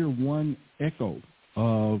wouldn't hear one echo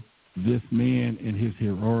of this man and his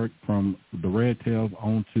heroic, from the Red Tails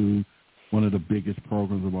on to one of the biggest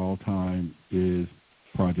programs of all time is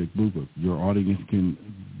Project Blue Book. Your audience can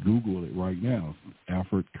Google it right now,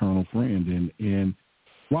 Alfred Colonel Friend. And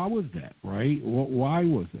why was that, right? Why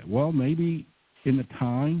was that? Well, maybe in the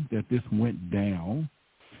time that this went down,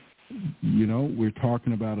 we're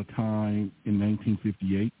talking about a time in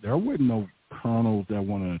 1958. There weren't no colonels that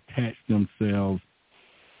want to attach themselves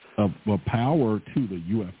of power to the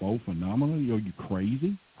UFO phenomenon. Are you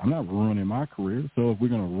crazy? I'm not ruining my career. So if we're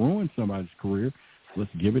going to ruin somebody's career, let's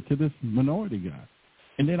give it to this minority guy.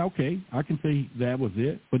 And then, okay, I can say that was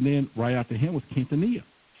it. But then right after him was Quintanilla.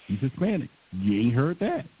 He's Hispanic. You ain't heard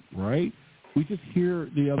that, right? We just hear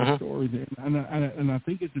the other stories. And I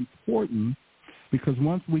think it's important, because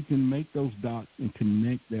once we can make those dots and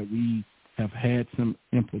connect that we have had some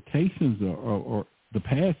implications or the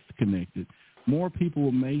past connected, more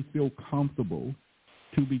people may feel comfortable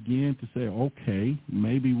to begin to say, okay,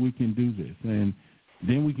 maybe we can do this. And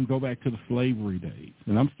then we can go back to the slavery days.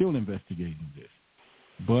 And I'm still investigating this.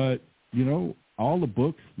 But, all the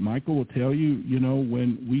books, Michael will tell you,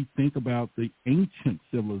 when we think about the ancient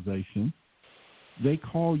civilization, they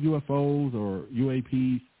call UFOs or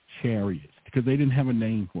UAPs chariots because they didn't have a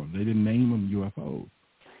name for them. They didn't name them UFOs.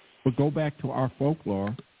 But go back to our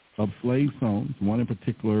folklore, of slave songs. One in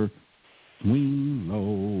particular, "Swing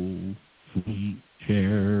Low, Sweet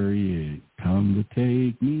Chariot, come to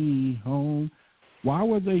take me home." Why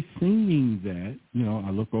were they singing that? You know,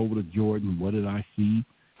 I look over to Jordan. What did I see?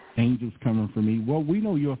 Angels coming for me. Well, we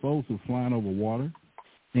know UFOs were flying over water.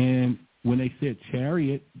 And when they said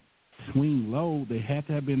chariot, swing low, they had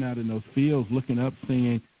to have been out in those fields looking up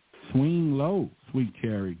saying, "Swing low, sweet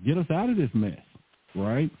chariot. Get us out of this mess,"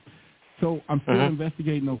 right? So I'm still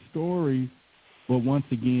investigating those stories. But once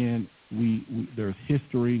again, we there's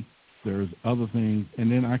history, there's other things,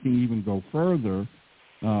 and then I can even go further.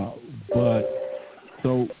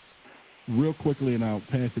 So real quickly, and I'll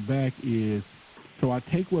pass it back, is so I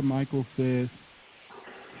take what Michael says,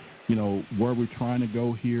 you know, where we're trying to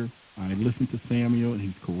go here. I listened to Samuel, and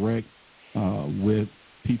he's correct with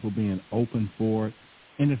people being open for it.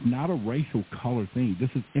 And it's not a racial color thing. This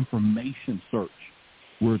is information search.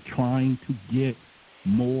 We're trying to get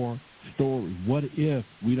more stories. What if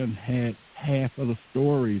we done had half of the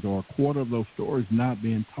stories or a quarter of those stories not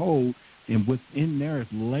being told, and within there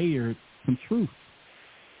is layered some truth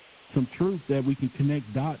that we can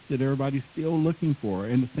connect dots that everybody's still looking for.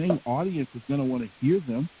 And the same audience is going to want to hear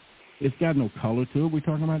them. It's got no color to it. We're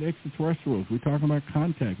talking about extraterrestrials. We're talking about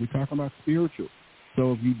contact. We're talking about spiritual.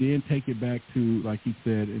 So if you then take it back to, like he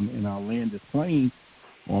said, and I'll land this plane,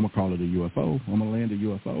 or I'm going to call it a UFO. I'm going to land a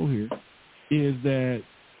UFO here, is that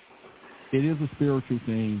it is a spiritual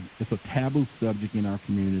thing. It's a taboo subject in our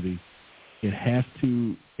community. It has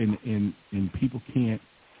to, and people can't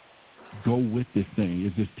go with this thing.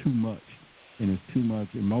 It's just too much, and it's too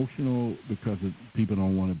much emotional because people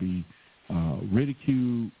don't want to be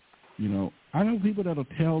ridiculed. You know, I know people that'll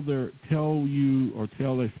tell their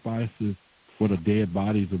spouses where the dead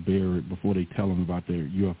bodies are buried before they tell them about their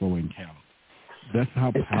UFO encounter. That's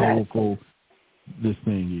how powerful this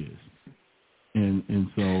thing is. And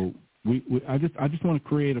so I just want to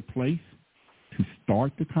create a place to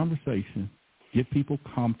start the conversation, get people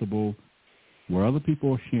comfortable where other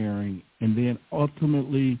people are sharing, and then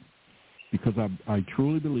ultimately, because I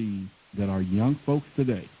truly believe that our young folks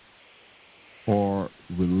today are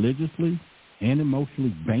religiously and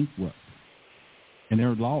emotionally bankrupt, and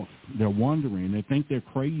they're lost. They're wandering. They think they're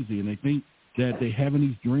crazy, and they think that they're having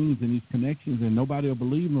these dreams and these connections, and nobody will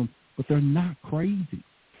believe them, but they're not crazy.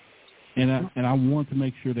 And I want to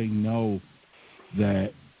make sure they know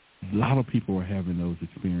that a lot of people are having those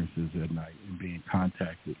experiences at night and being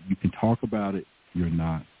contacted. You can talk about it. You're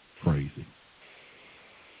not crazy.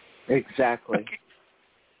 Exactly.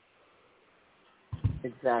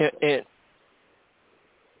 Exactly.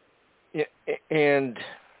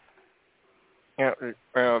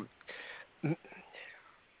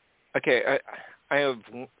 Okay, I have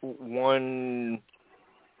one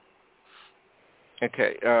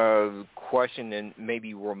question, and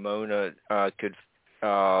maybe Ramona could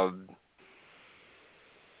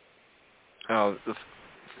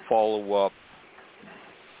follow up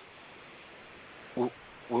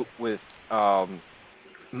with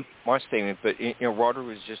my statement. But Roderick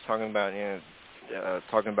was just talking about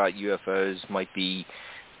UFOs might be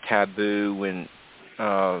taboo in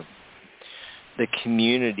the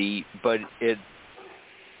community, but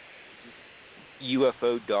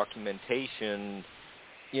UFO documentation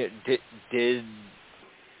did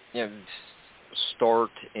start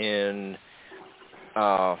in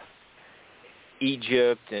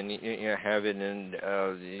Egypt, and have it in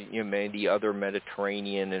many other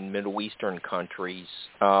Mediterranean and Middle Eastern countries.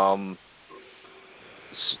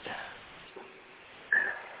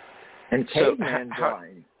 And caveman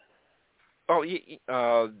drawing.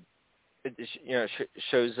 It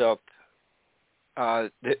shows up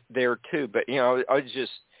there too. But I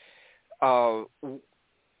just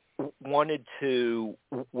wanted to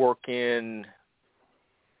work in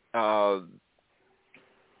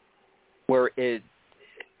where the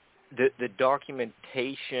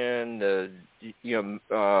documentation,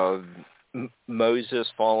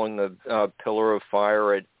 Moses following the pillar of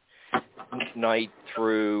fire at night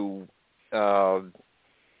through the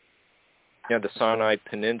Sinai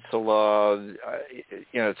Peninsula,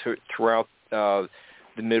 throughout the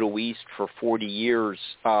Middle East for 40 years.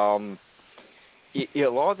 A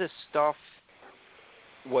lot of this stuff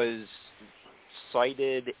was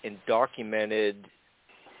cited and documented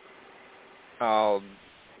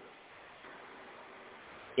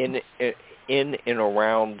in and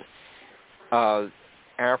around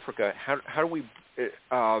Africa. How do we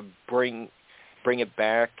bring it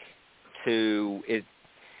back to it?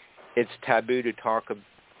 It's taboo to talk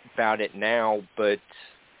about it now, but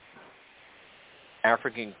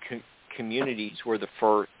African communities were the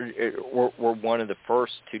first, were one of the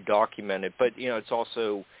first to document it. But it's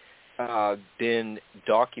also been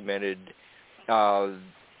documented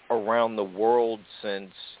around the world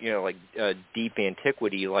since, like deep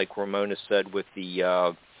antiquity, like Ramona said with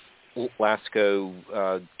the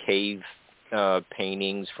Lascaux cave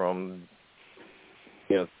paintings from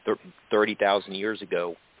 30,000 years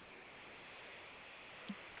ago.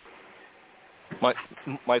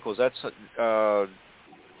 Michael, is that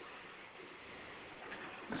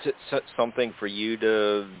something for you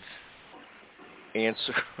to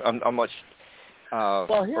answer? I'm not.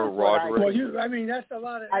 Well, here's or what Roderick. That's a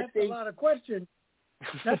lot of questions.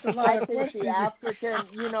 That's a lot of questions.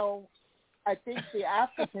 I think the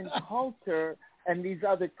African culture and these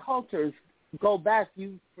other cultures go back.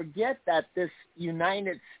 You forget that this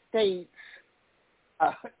United States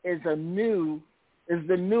is the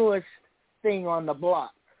newest thing on the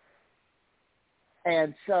block.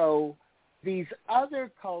 And so these other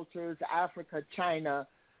cultures, Africa, China,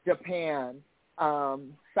 Japan,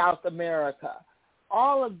 South America,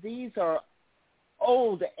 all of these are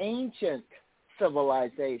old, ancient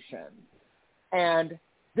civilizations. And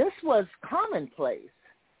this was commonplace.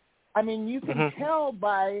 You can tell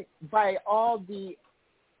by all the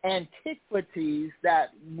antiquities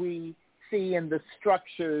that we see in the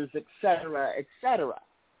structures, et cetera, et cetera.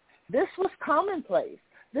 This was commonplace.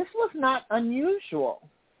 This was not unusual,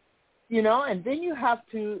 and then you have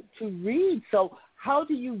to read. So how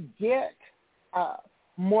do you get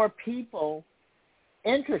more people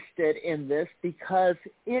interested in this? Because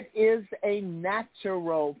it is a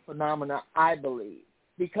natural phenomenon, I believe,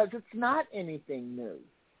 because it's not anything new.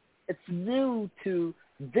 It's new to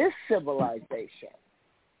this civilization,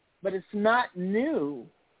 but it's not new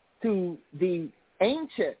to the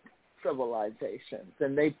ancient civilizations,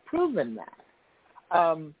 and they've proven that.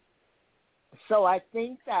 So I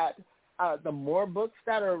think that the more books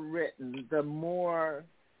that are written, the more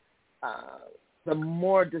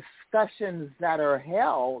discussions that are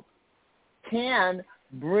held can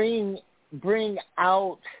bring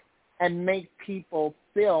out and make people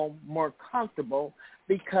feel more comfortable,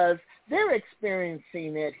 because they're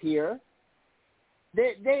experiencing it here.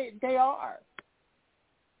 They are.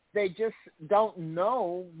 They just don't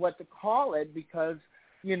know what to call it, because,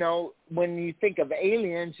 when you think of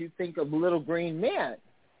aliens, you think of little green men.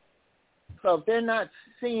 So if they're not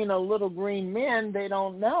seeing a little green man, they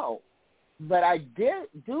don't know. But I do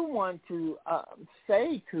want to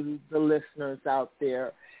say to the listeners out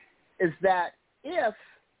there is that if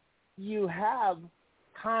you have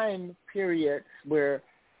time periods where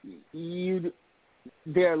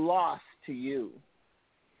they're lost to you,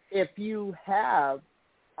 if you have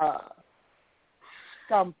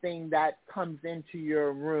something that comes into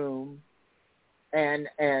your room and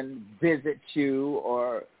visits you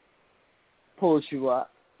or pulls you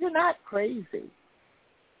up, you're not crazy.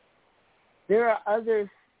 There are others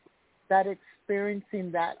that are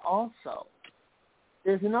experiencing that also.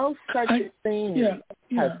 There's no such thing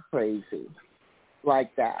as crazy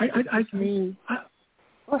like that. Go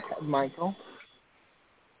ahead, Michael.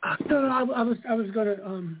 No, I was going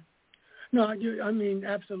to. No,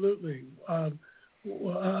 absolutely.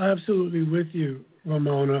 Absolutely with you,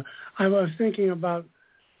 Ramona. I was thinking about.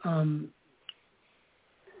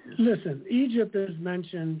 Listen, Egypt is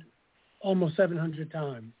mentioned almost 700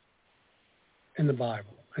 times in the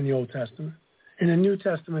Bible, in the Old Testament. In the New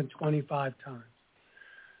Testament, 25 times.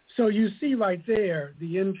 So you see right there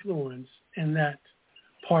the influence in that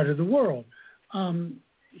part of the world. There's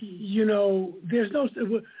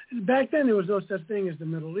back then there was no such thing as the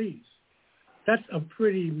Middle East. That's a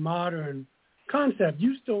pretty modern concept.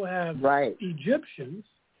 You still have Egyptians.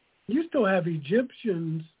 You still have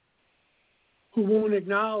Egyptians who won't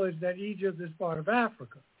acknowledge that Egypt is part of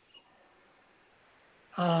Africa,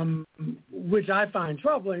 which I find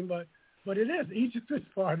troubling, but it is. Egypt is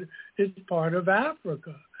part of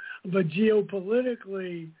Africa. But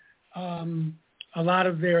geopolitically, a lot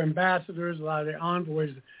of their ambassadors, a lot of their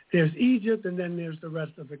envoys, there's Egypt, and then there's the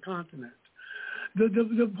rest of the continent.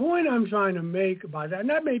 The point I'm trying to make by that, and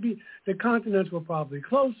that may be the continents were probably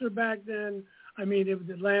closer back then. If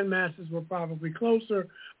the land masses were probably closer.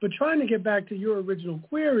 But trying to get back to your original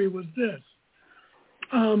query was this.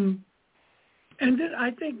 And then I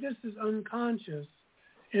think this is unconscious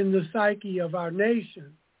in the psyche of our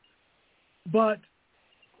nation. But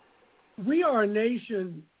we are a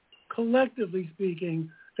nation, collectively speaking,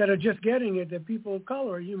 that are just getting it that people of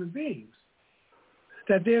color are human beings,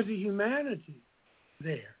 that there's a humanity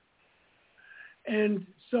there. And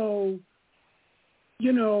so,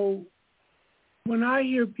 when I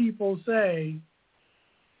hear people say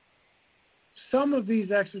some of these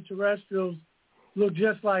extraterrestrials look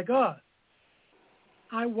just like us,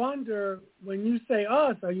 I wonder, when you say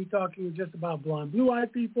us, are you talking just about blonde,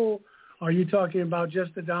 blue-eyed people? Are you talking about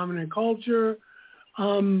just the dominant culture?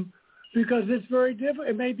 Because it's very different.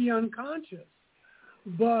 It may be unconscious,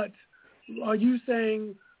 but are you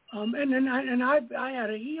saying? I had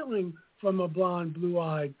a healing from a blonde,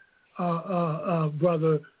 blue-eyed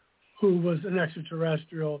brother who was an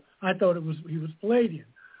extraterrestrial. I thought he was Palladian.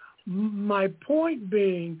 My point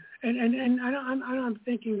being, and I'm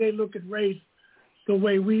thinking they look at race the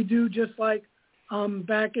way we do, just like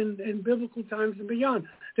back in biblical times and beyond.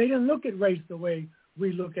 They didn't look at race the way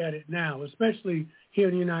we look at it now, especially here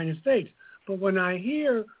in the United States. But when I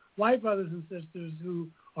hear white brothers and sisters who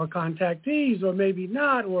are contactees or maybe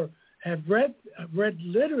not, or have read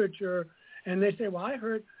literature, and they say, well, I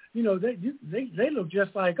heard, they look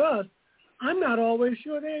just like us, I'm not always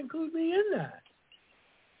sure they include me in that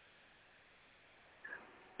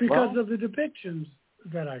because of the depictions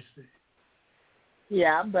that I see.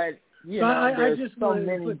 Yeah, but, there's just so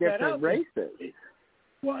many different races.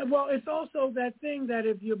 Well, it's also that thing that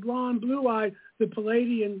if you're blonde, blue-eyed, the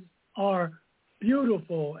Palladians are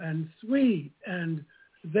beautiful and sweet, and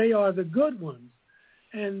they are the good ones.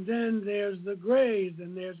 And then there's the grays,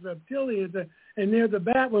 and there's reptilians, and they're the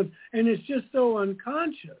bad ones. And it's just so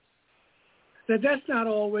unconscious that that's not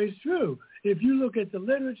always true. If you look at the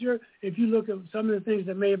literature, if you look at some of the things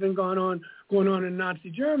that may have been going on in Nazi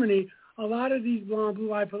Germany, a lot of these blonde,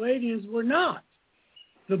 blue-eyed Palladians were not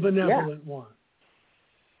the benevolent ones.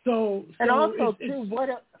 So also,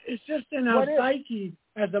 it's just in our psyche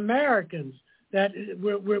as Americans that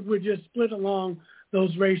we're just split along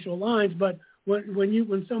those racial lines. But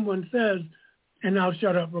when someone says, and I'll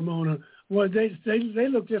shut up, Ramona, well, they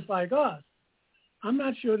look just like us, I'm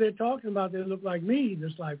not sure they're talking about they look like me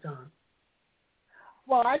this lifetime.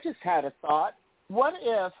 Well, I just had a thought. What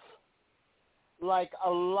if, like a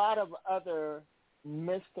lot of other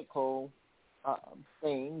mystical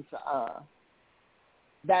things,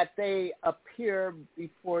 that they appear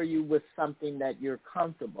before you with something that you're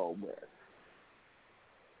comfortable with?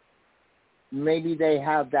 Maybe they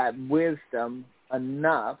have that wisdom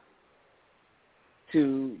enough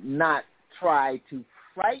to not try to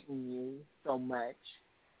frighten you so much,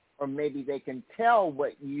 or maybe they can tell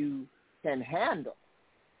what you can handle.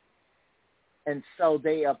 And so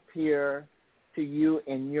they appear to you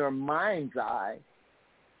in your mind's eye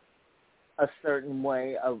a certain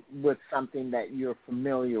way with something that you're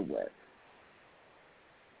familiar with.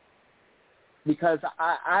 Because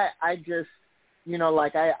I just,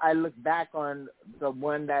 I look back on the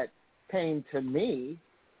one that came to me,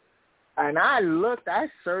 and I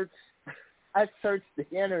searched the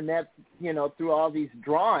internet, through all these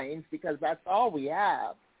drawings, because that's all we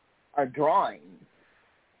have are drawings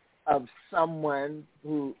of someone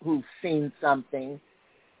who's seen something,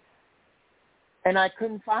 and I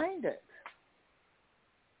couldn't find it.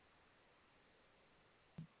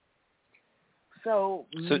 So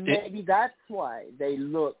maybe that's why they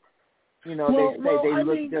look, they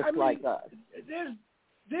look just like us.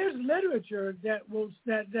 There's literature that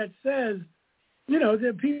says,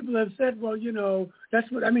 that people have said, well,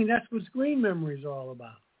 that's what screen memory is all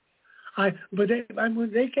about. But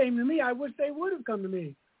when they came to me, I wish they would have come to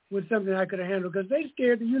me with something I could have handled, because they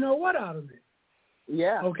scared the what out of me.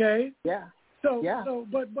 Yeah. Okay. Yeah.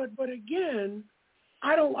 But again,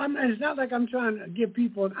 it's not like I'm trying to give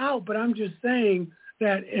people an out, but I'm just saying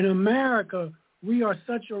that in America, we are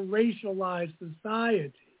such a racialized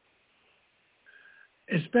society,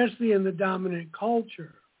 especially in the dominant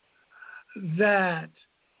culture, that,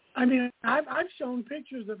 I've shown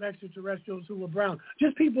pictures of extraterrestrials who were brown,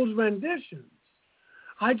 just people's renditions.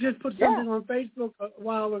 I just put something on Facebook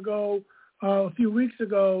a few weeks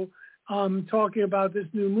ago, talking about this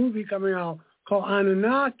new movie coming out called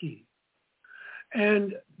Anunnaki.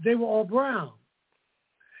 And they were all brown.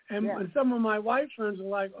 And some of my white friends were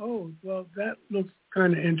like, oh, well, that looks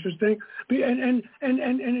kind of interesting. And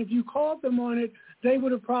if you called them on it, they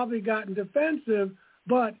would have probably gotten defensive.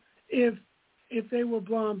 But if they were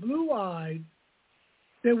blonde, blue-eyed,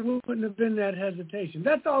 there wouldn't have been that hesitation.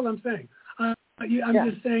 That's all I'm saying. I'm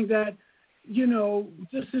just saying that,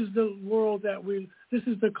 this is the world this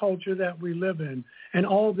is the culture that we live in. And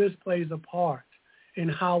all this plays a part in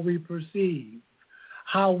how we perceive,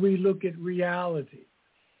 how we look at reality.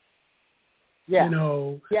 Yeah.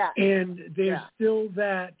 And there's still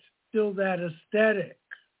that aesthetic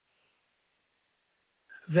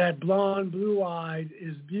that blonde, blue-eyed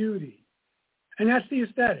is beauty. And that's the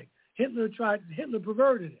aesthetic. Hitler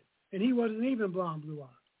perverted it, and he wasn't even blonde, blue-eyed.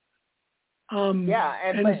 But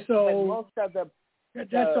most of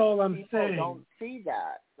that's all I'm people saying. don't see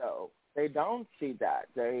that, so. They don't see that.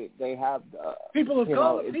 They have people of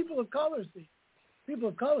color. know, People of color see. People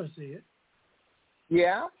of color see it.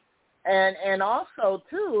 Yeah, and also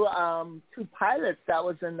too, two pilots that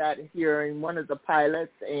was in that hearing. One of the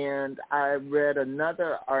pilots, and I read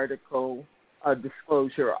another article, a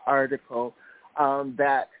disclosure article,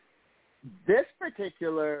 that this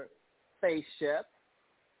particular spaceship,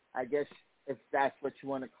 I guess if that's what you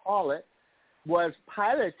want to call it, was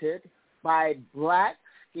piloted by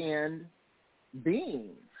black-skinned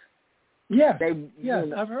beings. Yes,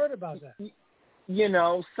 I've heard about that. You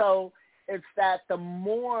know, so it's that the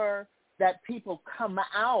more that people come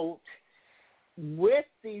out with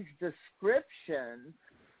these descriptions,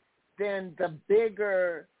 then the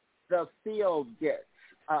bigger the field gets.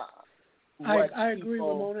 I agree,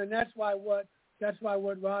 Ramona, and that's why what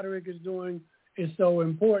Roderick is doing is so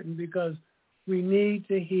important, because we need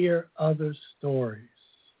to hear other stories.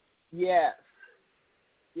 Yes.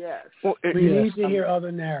 Well, we need to hear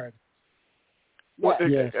other narratives. Well,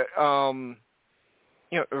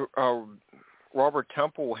 Robert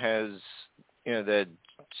Temple has, that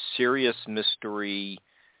serious mystery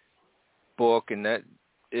book, and that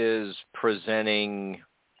is presenting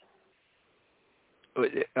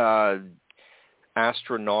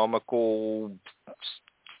astronomical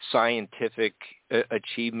scientific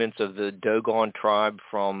achievements of the Dogon tribe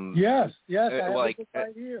from I have it right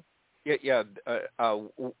here.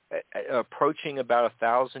 Approaching about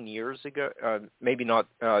 1,000 years ago. Maybe not.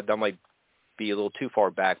 That might be a little too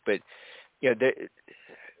far back, but that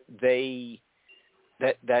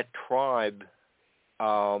tribe.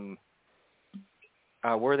 Where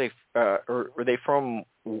are they? Are they from?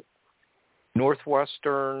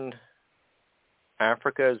 Northwestern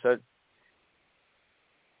Africa? Is that?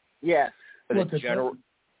 Yes. The general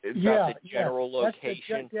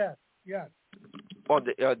location. Yes. Well,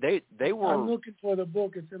 they were. I'm looking for the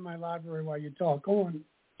book. It's in my library while you talk. Go on.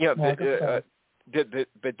 Yeah, but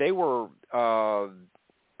they were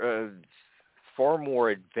far more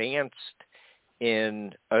advanced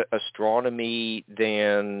in astronomy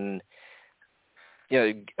than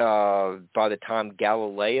by the time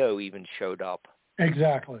Galileo even showed up.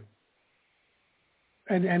 Exactly.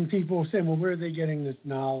 And people say, well, where are they getting this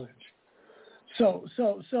knowledge? So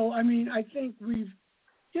I mean, I think we've,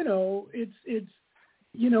 we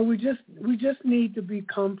just need to be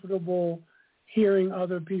comfortable hearing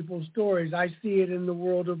other people's stories. I see it in the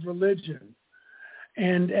world of religion.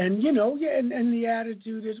 And the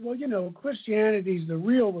attitude is, well, Christianity's the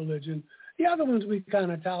real religion. The other ones we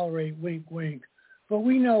kind of tolerate, wink, wink. But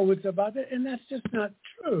we know it's about it, and that's just not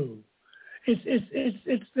true.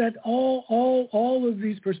 It's that all of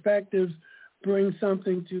these perspectives bring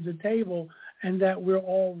something to the table, and that we're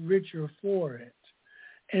all richer for it.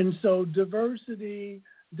 And so diversity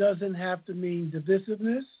doesn't have to mean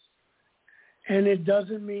divisiveness, and it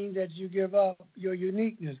doesn't mean that you give up your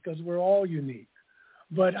uniqueness, because we're all unique.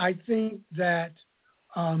 But I think that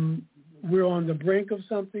we're on the brink of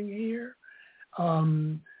something here.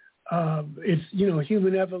 It's,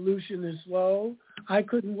 human evolution is slow. I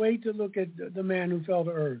couldn't wait to look at the man who fell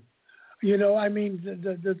to earth.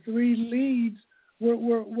 The three leads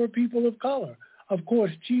were people of color. Of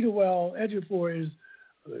course, Chiwetel Ejiofor is,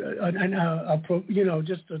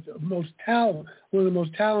 just one of the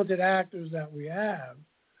most talented actors that we have.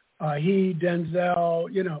 He, Denzel,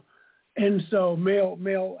 and so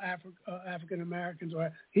male African Americans,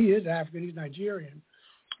 or he is African, he's Nigerian.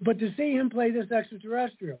 But to see him play this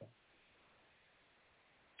extraterrestrial,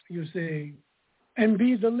 you see, and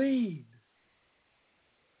be the lead,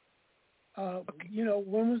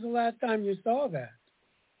 when was the last time you saw that?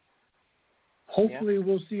 Hopefully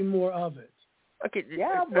we'll see more of it. Okay,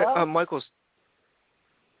 Michael.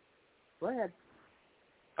 Go ahead.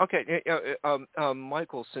 Okay,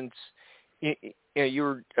 Michael, since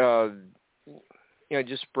you're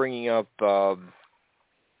just bringing up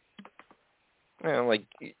like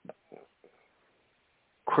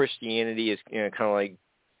Christianity is kind of like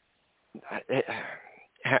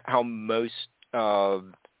how most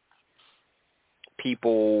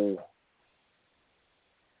people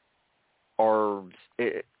are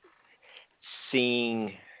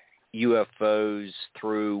seeing UFOs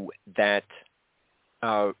through that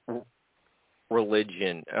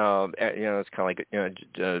religion. It's kind of like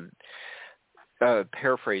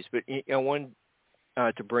paraphrase, but I wanted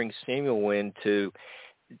to bring Samuel in to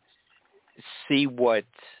see what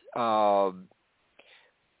some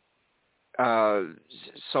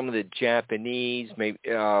of the Japanese might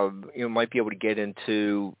be able to get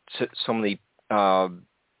into some of the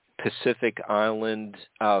Pacific Island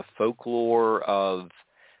folklore of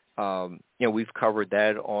we've covered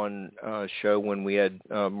that on a show when we had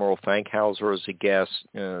Merle Fankhauser as a guest,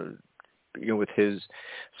 with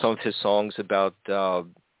some of his songs about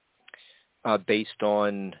based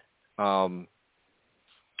on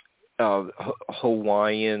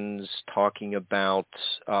Hawaiians talking about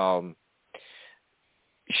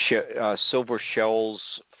silver shells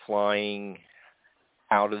flying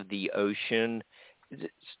out of the ocean.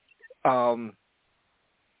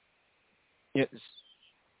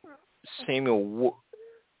 Samuel,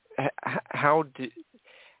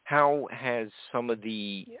 how has some of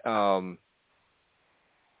the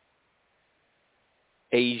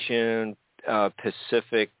Asian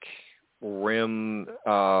Pacific Rim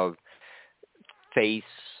face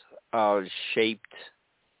shaped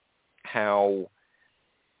how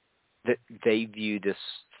they view this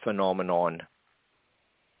phenomenon?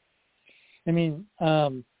 I mean,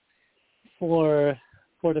 for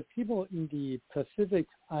the people in the Pacific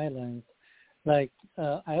Islands, like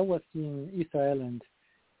I was in Easter Island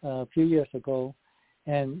a few years ago,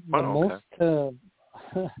 and the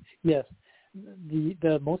yes,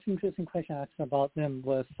 the most interesting question asked about them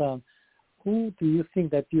was, who do you think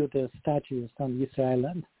that built the statues on Easter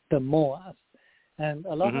Island, the Moas? And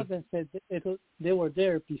a lot of them said they were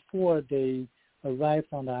there before they arrived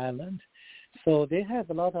on the island, so they have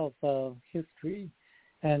a lot of history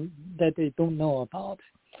and that they don't know about.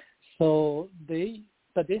 So they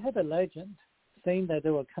had a legend saying that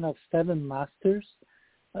there were kind of 7 masters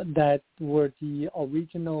that were the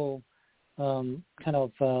original kind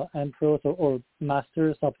of emperors or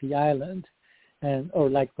masters of the island, or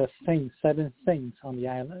like the 7 saints on the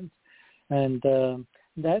island, and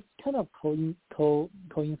that kind of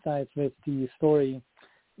coincides with the story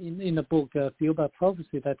in the book Field by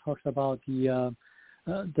Prophecy that talks about the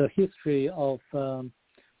history of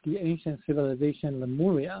the ancient civilization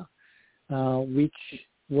Lemuria, which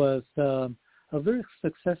was a very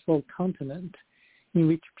successful continent in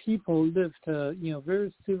which people lived in a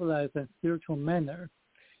very civilized and spiritual manner,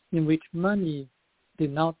 in which money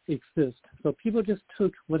did not exist. So people just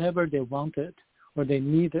took whatever they wanted or they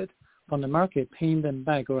needed from the market, paying them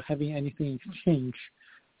back or having anything in exchange.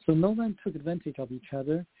 So no one took advantage of each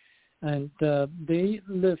other, and they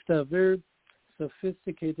lived a very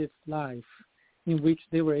sophisticated life in which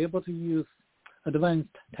they were able to use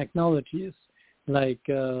advanced technologies like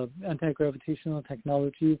anti-gravitational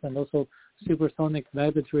technologies and also supersonic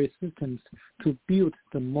vibratory systems to build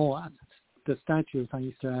the moas, the statues on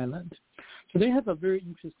Easter Island. So they have a very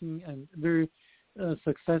interesting and very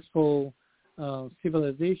successful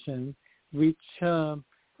civilization, which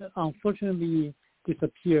unfortunately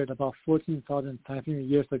disappeared about 14,500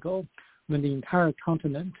 years ago when the entire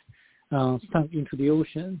continent sunk into the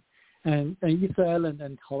ocean. And Easter Island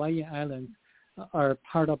and Hawaii Island are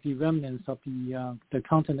part of the remnants of the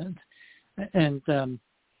continent. And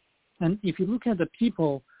if you look at the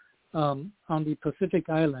people on the Pacific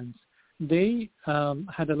Islands, they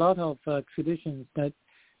had a lot of traditions that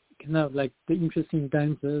kind of like the interesting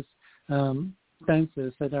dances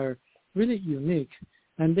that are really unique.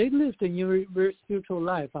 And they lived a very spiritual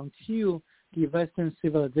life until the Western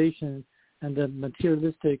civilization and the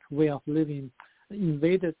materialistic way of living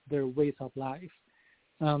invaded their ways of life.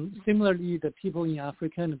 Similarly, the people in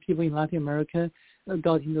Africa and the people in Latin America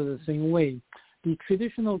got into the same way. The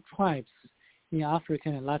traditional tribes in Africa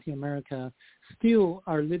and Latin America still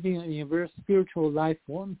are living in a very spiritual life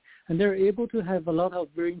form, and they're able to have a lot of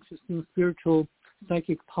very interesting spiritual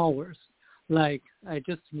psychic powers. Like I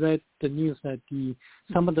just read the news that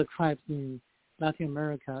some of the tribes in Latin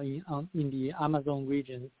America in the Amazon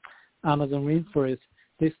region, Amazon rainforest,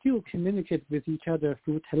 they still communicate with each other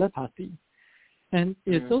through telepathy. And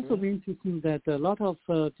it's also very interesting that a lot of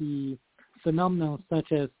the phenomena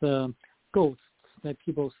such as ghosts that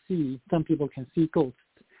people see, some people can see ghosts,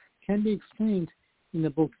 can be explained in the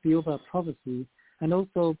book Field by Prophecy. And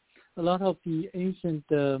also a lot of the ancient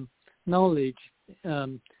knowledge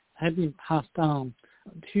have been passed on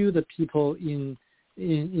to the people in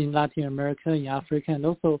Latin America, in Africa, and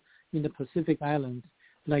also in the Pacific Islands,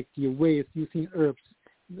 like the ways using herbs,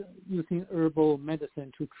 using herbal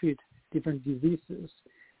medicine to treat different diseases.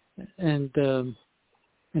 And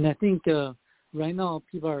I think right now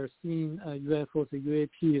people are seeing UFOs or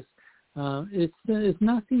UAPs. It's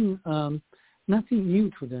nothing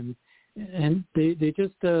new to them, and they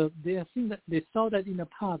just they have seen that, they saw that in the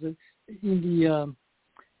past in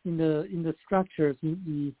the structures, in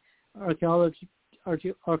the archaeology,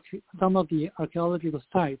 some of the archaeological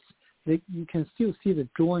sites. You can still see the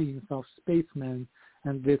drawings of spacemen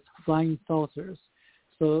and with flying saucers.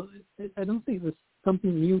 So I don't think it's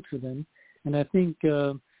something new to them. And I think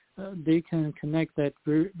they can connect that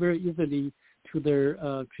very, very easily to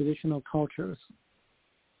their traditional cultures.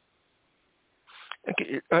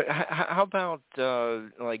 Okay. How about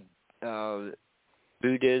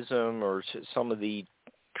Buddhism or some of the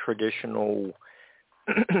traditional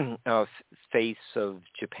faiths of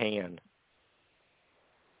Japan?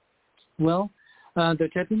 Well, the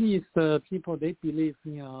Japanese people, they believe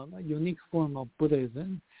in a unique form of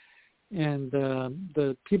Buddhism. And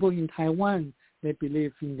the people in Taiwan, they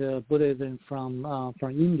believe in the Buddhism from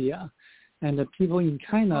India. And the people in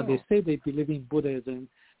China, they say they believe in Buddhism,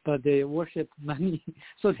 but they worship money,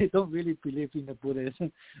 so they don't really believe in the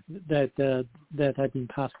Buddhism that had been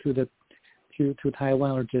passed to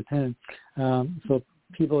Taiwan or Japan. So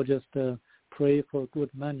people just pray for good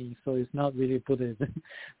money, so it's not really Buddhism.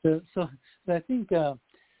 So I think,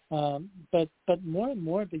 but more and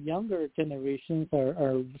more the younger generations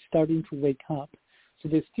are starting to wake up. So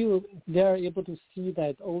they are able to see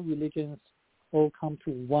that all religions all come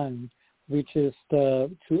to one, which is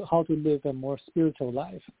how to live a more spiritual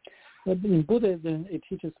life. But in Buddhism, it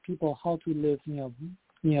teaches people how to live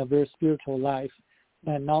in a very spiritual life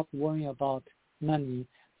by not worrying about money,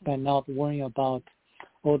 by not worrying about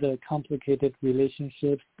all the complicated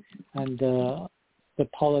relationships and the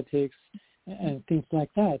politics and things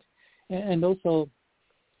like that. And also,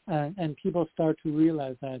 and people start to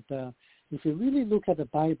realize that if you really look at the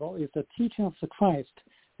Bible, it's the teaching of the Christ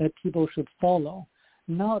that people should follow,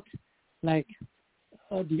 not like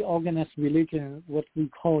the organized religion, what we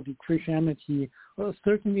call the Christianity, or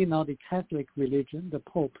certainly not the Catholic religion, the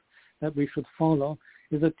Pope, that we should follow.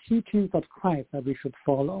 Is the teachings of Christ that we should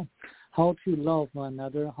follow. How to love one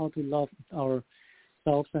another, how to love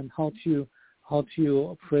ourselves, and how to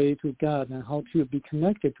pray to God, and how to be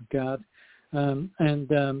connected to God, and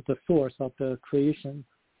the source of the creation.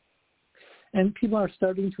 And people are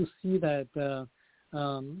starting to see that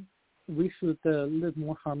we should live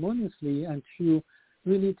more harmoniously and to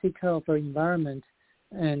really take care of our environment,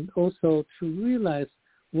 and also to realize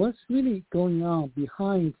what's really going on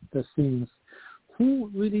behind the scenes.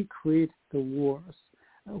 Who really create the wars?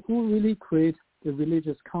 Who really create the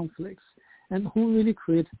religious conflicts? And who really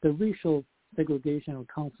create the racial segregation or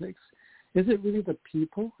conflicts? Is it really the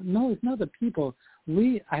people? No, it's not the people.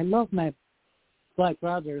 I love my black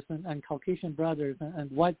brothers and Caucasian brothers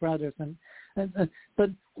and white brothers, but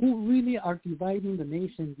who really are dividing the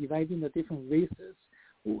nation, dividing the different races?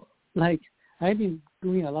 Like, I've been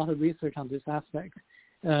doing a lot of research on this aspect.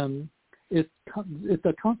 It's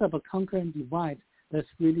the concept of conquer and divide that's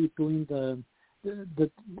really doing the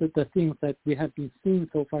things that we have been seeing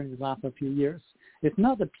so far in the last few years. It's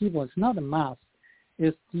not the people, it's not the mass,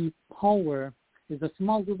 it's the power, it's a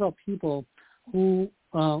small group of people who's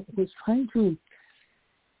trying to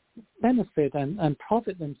benefit and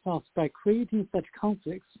profit themselves by creating such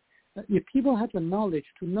conflicts. If people have the knowledge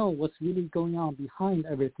to know what's really going on behind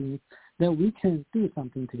everything, then we can do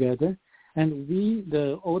something together. And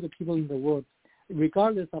all the people in the world,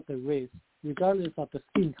 regardless of the race, regardless of the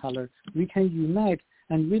skin color, we can unite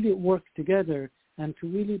and really work together and to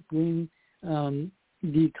really bring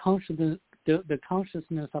the consciousness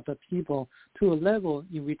of the people to a level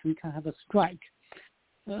in which we can have a strike.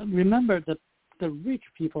 Remember that the rich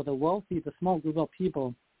people, the wealthy, the small group of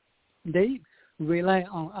people, they rely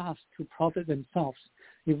on us to profit themselves.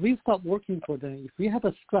 If we stop working for them, if we have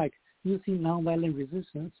a strike using nonviolent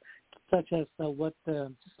resistance, such as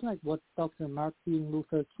just like what Dr. Martin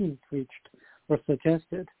Luther King preached or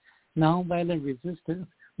suggested, nonviolent resistance,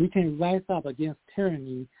 we can rise up against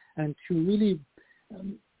tyranny and to really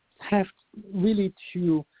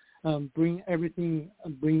bring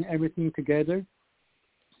everything together,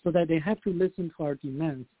 so that they have to listen to our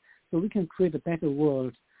demands, so we can create a better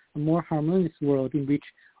world, a more harmonious world in which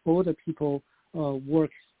all the people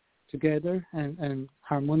work together and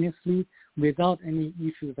harmoniously without any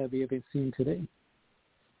issues that we have been seeing today.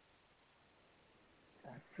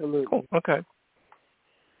 Absolutely. Cool. Okay.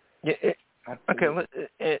 Yeah.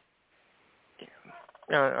 Okay.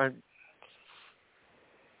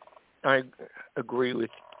 I agree with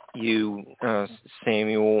you,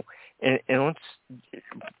 Samuel, and let's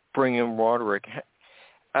bring in Roderick.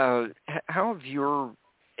 How have your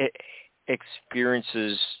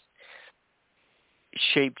experiences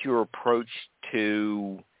shaped your approach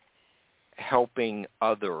to helping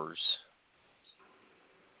others?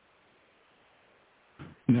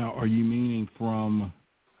 Now, are you meaning from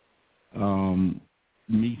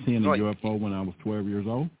me seeing a UFO when I was 12 years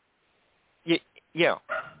old? Yeah.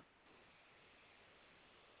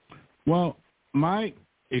 Well, my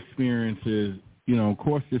experience is, of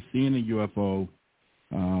course, just seeing a UFO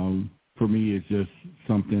for me is just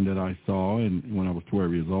something that I saw and when I was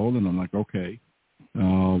 12 years old, and I'm like, okay.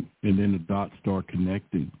 And then the dots start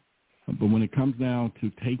connecting. But when it comes down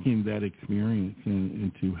to taking that experience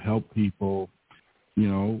and to help people, you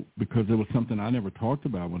know, because it was something I never talked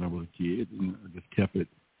about when I was a kid, and I just kept it,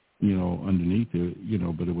 you know, underneath it, you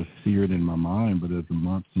know, but it was seared in my mind. But as the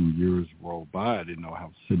months and years rolled by, I didn't know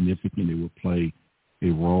how significant it would play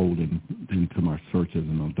a role into my search as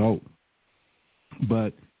an adult.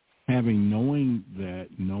 But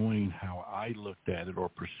knowing how I looked at it or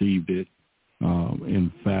perceived it,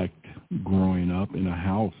 in fact, growing up in a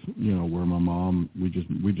house, you know, where my mom, we're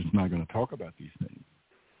just not going to talk about these things.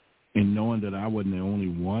 And knowing that I wasn't the only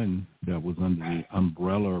one that was under the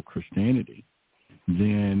umbrella of Christianity,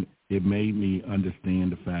 then it made me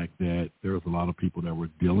understand the fact that there was a lot of people that were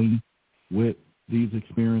dealing with these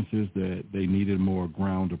experiences, that they needed a more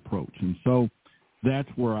ground approach. And so that's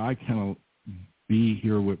where I kind of be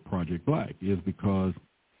here with Project Black, is because,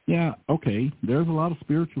 yeah, okay, there's a lot of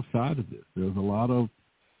spiritual side of this. There's a lot of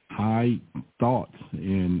high thoughts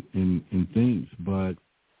and things, but,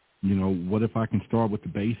 you know, what if I can start with the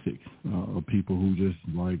basics of people who just,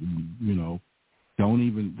 like, you know, don't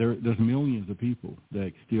even, there's millions of people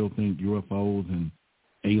that still think UFOs and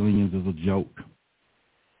aliens is a joke,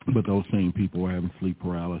 but those same people are having sleep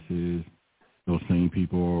paralysis. Those same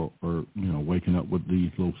people are, you know, waking up with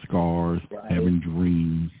these little scars, right, having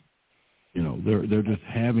dreams. You know, they're just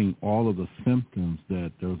having all of the symptoms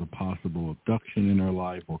that there's a possible abduction in their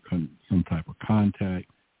life or some type of contact.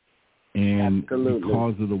 And absolutely,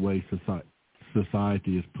 because of the way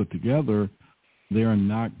society is put together, they are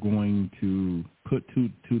not going to put two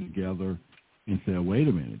together and say, oh, wait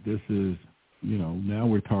a minute, this is, you know, now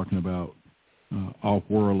we're talking about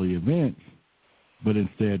off-worldly events, but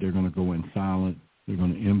instead they're going to go in silent, they're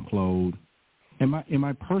going to implode. And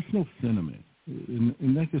my personal sentiment,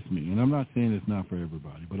 and that's just me, and I'm not saying it's not for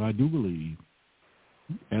everybody, but I do believe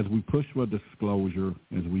as we push for disclosure,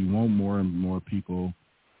 as we want more and more people,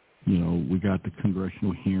 you know, we got the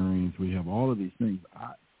congressional hearings, we have all of these things.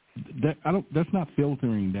 That's not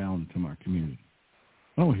filtering down to my community.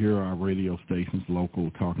 I don't hear our radio stations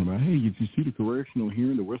local talking about, hey, did you see the congressional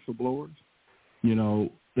hearing, the whistleblowers? You know,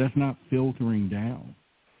 that's not filtering down.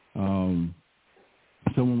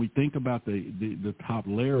 So when we think about the top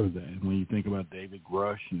layer of that, when you think about David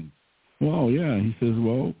Grush, and, well, yeah, he says,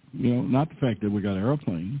 well, you know, not the fact that we got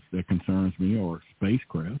airplanes that concerns me or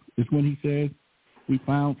spacecraft. It's when he says we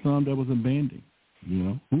found some that was abandoned.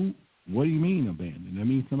 You know, what do you mean abandoned? That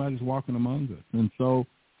means somebody's walking among us. And so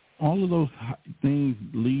all of those things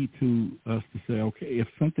lead to us to say, okay, if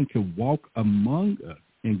something can walk among us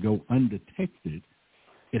and go undetected,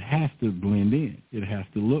 it has to blend in. It has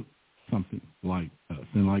to look something like us.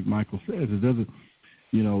 And like Michael says, it doesn't,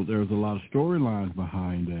 you know, there's a lot of storylines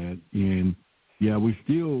behind that. And, yeah, we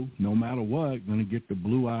still, no matter what, going to get the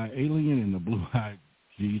blue-eyed alien and the blue-eyed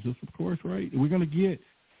Jesus, of course, right? We're going to get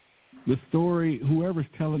the story. Whoever's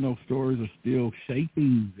telling those stories are still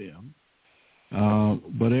shaping them.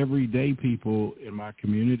 But everyday people in my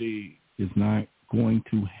community is not going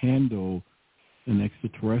to handle an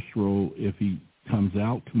extraterrestrial if he comes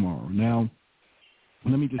out tomorrow. Now,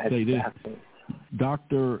 let me just say this.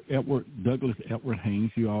 Dr. Douglas Edward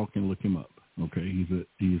Haynes, you all can look him up. Okay,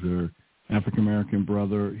 he's a African-American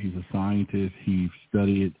brother. He's a scientist. He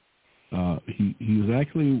studied. He was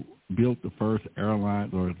actually built the first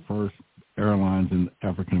airlines in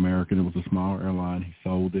African-American. It was a small airline. He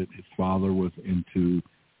sold it. His father was into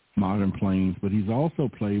modern planes, but he's also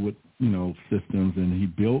played with, you know, systems, and he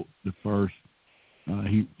built the first.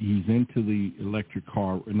 He's into the electric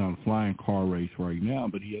car, not a flying car race right now,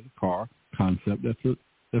 but he has a car concept it's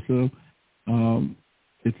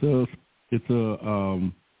a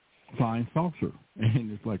flying saucer,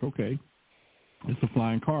 and it's like, okay, it's a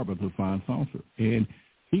flying car, but it's a flying saucer. And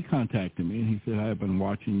he contacted me, and he said, I've been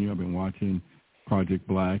watching you. I've been watching Project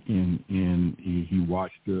Black, and he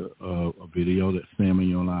watched a video that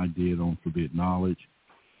Samuel and I did on Forbidden Knowledge,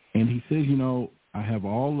 and he says, you know, I have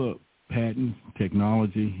all the patents,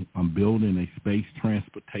 technology. I'm building a space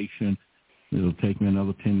transportation. It'll take me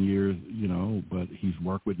another 10 years, you know, but he's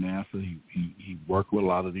worked with NASA. He worked with a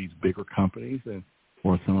lot of these bigger companies,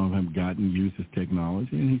 or some of them have gotten used his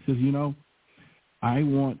technology. And he says, you know, I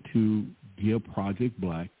want to give Project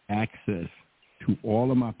Black access to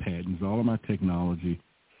all of my patents, all of my technology.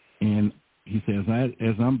 And he says,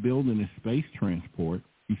 as I'm building this space transport,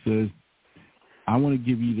 he says, I want to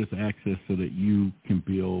give you this access so that you can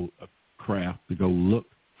build a craft to go look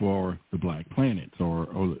for the black planets or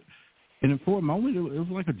And for a moment, it was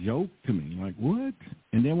like a joke to me, like, what?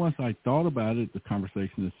 And then once I thought about it, the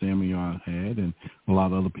conversation that Samuel had and a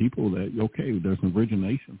lot of other people, that, okay, there's an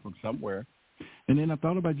origination from somewhere. And then I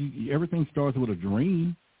thought about everything starts with a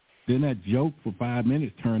dream. Then that joke for 5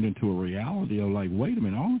 minutes turned into a reality of like, wait a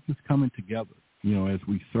minute, all of this coming together, as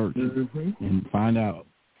we search and find out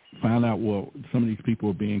well, some of these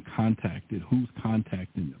people are being contacted. Who's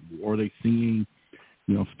contacting them? Are they seeing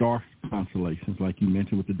star constellations like you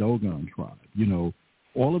mentioned with the Dogon tribe?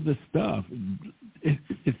 All of this stuff,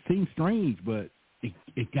 it seems strange, but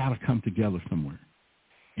it got to come together somewhere.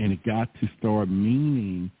 And it got to start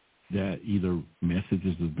meaning that either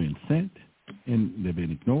messages have been sent and they've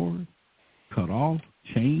been ignored, cut off,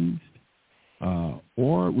 changed,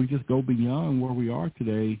 or we just go beyond where we are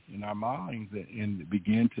today in our minds and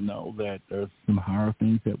begin to know that there's some higher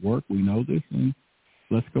things at work. We know this, and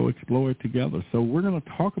let's go explore it together. So we're going to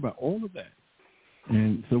talk about all of that.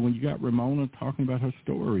 And so when you got Ramona talking about her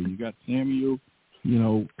story, you got Samuel,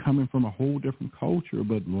 coming from a whole different culture,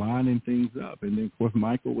 but lining things up. And then, of course,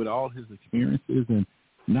 Michael with all his experiences, and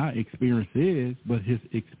not experiences, but his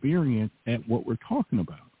experience at what we're talking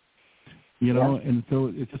about. And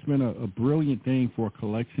so it's just been a brilliant thing for a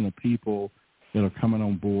collection of people that are coming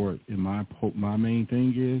on board. And my main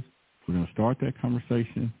thing is we're going to start that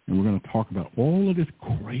conversation, and we're going to talk about all of this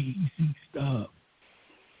crazy stuff.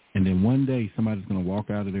 And then one day somebody's going to walk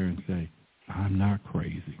out of there and say, I'm not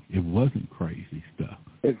crazy. It wasn't crazy stuff.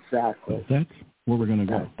 Exactly. So that's where we're going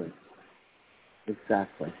to go.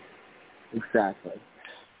 Exactly.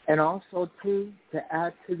 And also, too, to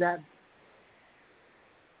add to that,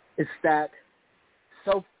 is that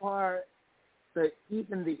so far,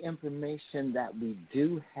 even the information that we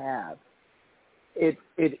do have, it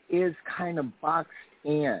is kind of boxed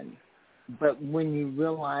in. But when you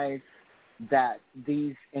realize that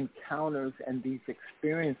these encounters and these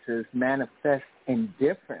experiences manifest in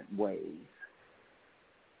different ways,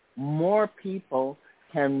 more people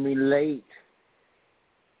can relate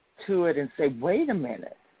to it and say, wait a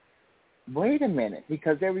minute,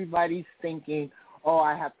 because everybody's thinking, oh,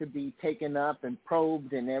 I have to be taken up and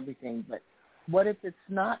probed and everything. But what if it's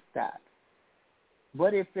not that?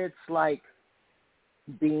 What if it's like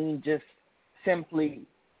being just simply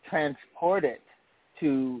transported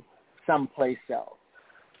to someplace else?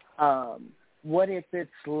 What if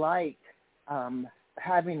it's like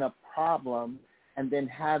having a problem and then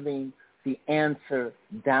having the answer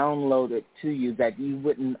downloaded to you that you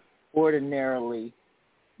wouldn't ordinarily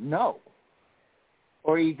know,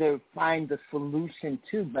 or either find the solution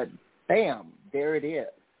to, but bam, there it is.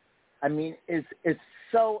 I mean, it's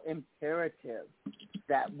so imperative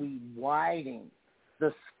that we widen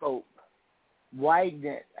the scope, widen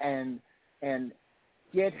it, and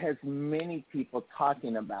get as many people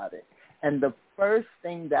talking about it. And the first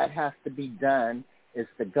thing that has to be done is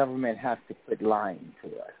the government has to quit lying to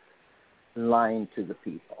us, lying to the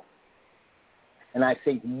people. And I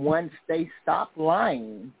think once they stop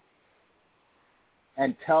lying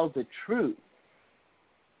and tell the truth,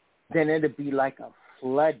 then it'll be like a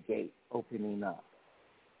floodgate opening up.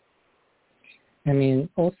 I mean,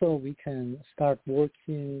 also we can start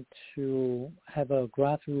working to have a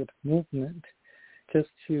grassroots movement just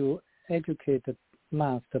to educate the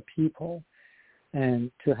mass, the people,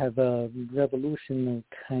 and to have a revolutionary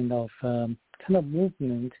kind of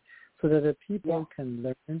movement so that the people can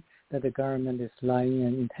learn that the government is lying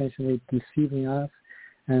and intentionally deceiving us,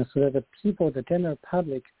 and so that the people, the general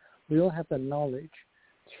public, will have the knowledge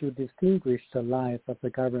to distinguish the lies of the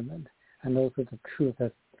government and also the truth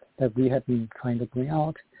that we have been trying to bring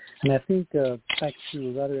out. And I think back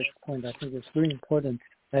to Roderick's point, I think it's very important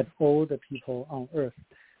that all the people on Earth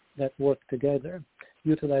that work together,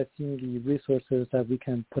 utilizing the resources that we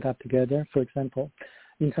can put up together. For example,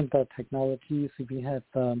 in terms of technologies, if we have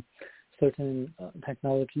certain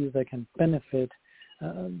technologies that can benefit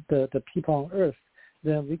the people on Earth,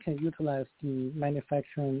 then we can utilize the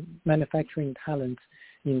manufacturing talents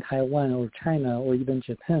in Taiwan or China or even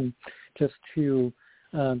Japan just to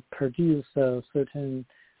produce certain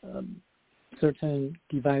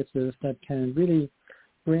devices that can really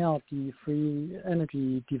bring out the free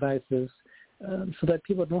energy devices so that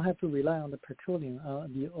people don't have to rely on the petroleum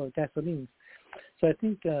or gasoline. So I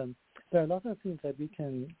think there are a lot of things that we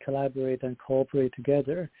can collaborate and cooperate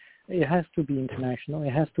together. It has to be international.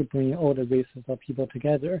 It has to bring all the races of people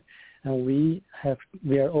together. And we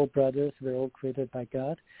are all brothers. We're all created by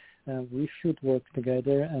God. And we should work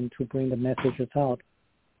together and to bring the messages out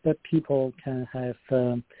that people can have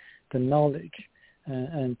the knowledge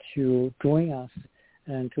and to join us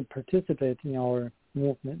and to participate in our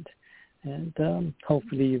movement. And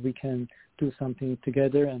hopefully we can do something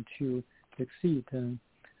together and to succeed in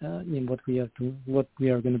what we are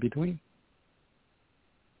going to be doing.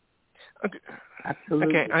 Okay.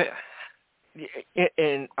 Absolutely. Okay.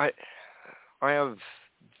 I have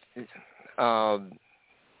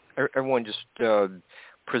everyone just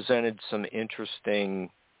presented some interesting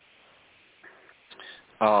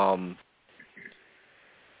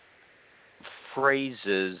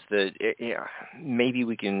phrases that maybe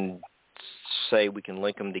we can say we can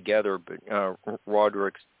link them together, but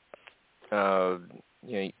Roderick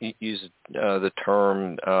used the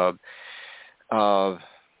term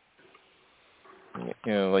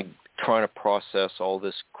like trying to process all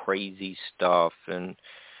this crazy stuff, and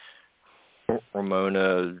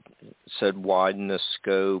Ramona said widen the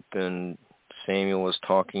scope, and Samuel was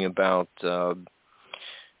talking about a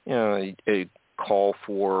call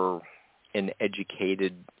for an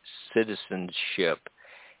educated citizenship,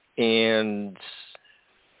 and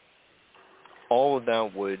all of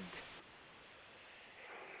that would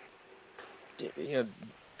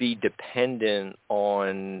be dependent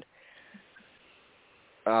on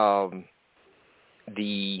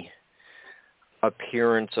the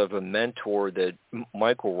appearance of a mentor that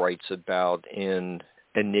Michael writes about in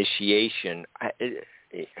Initiation.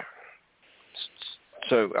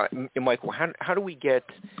 So, Michael, how do we get,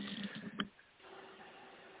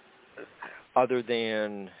 other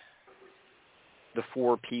than the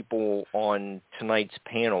four people on tonight's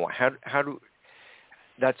panel,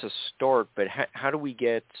 that's a start, but how do we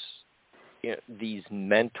get these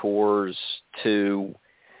mentors to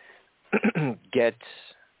get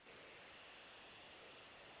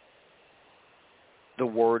the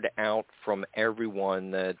word out from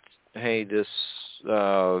everyone that, hey, this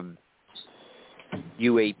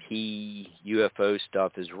UAP, UFO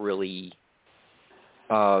stuff is really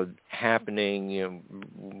happening,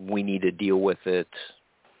 we need to deal with it,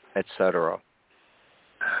 etc.?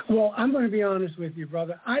 Well, I'm going to be honest with you,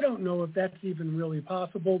 brother. I don't know if that's even really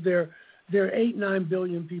possible. There are 8-9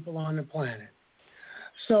 billion people on the planet.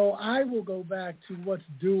 So I will go back to what's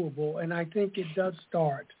doable, and I think it does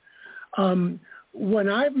start. When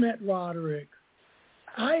I met Roderick,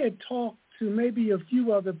 I had talked to maybe a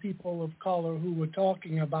few other people of color who were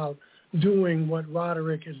talking about doing what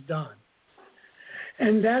Roderick has done.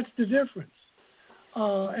 And that's the difference.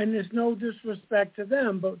 And there's no disrespect to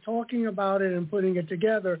them, but talking about it and putting it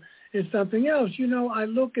together is something else. I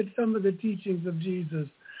look at some of the teachings of Jesus,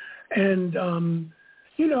 and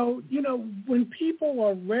when people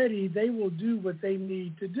are ready, they will do what they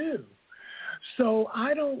need to do. So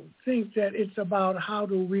I don't think that it's about how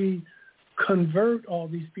do we convert all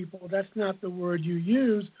these people. That's not the word you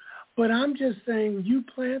use, but I'm just saying you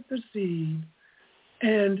plant the seed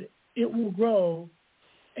and it will grow,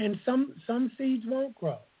 and some seeds won't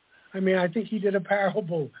grow. I mean, I think he did a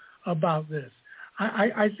parable about this.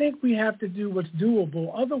 I think we have to do what's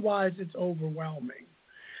doable. Otherwise, it's overwhelming.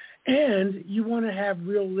 And you want to have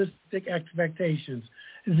realistic expectations.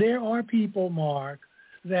 There are people, Mark,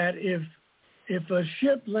 that if a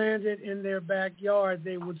ship landed in their backyard,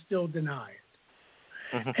 they would still deny it.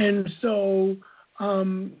 Mm-hmm. And so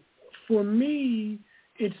for me,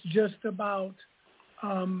 it's just about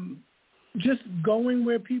just going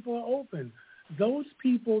where people are open. Those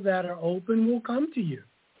people that are open will come to you.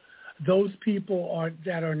 Those people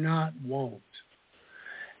that are not won't.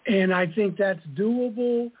 And I think that's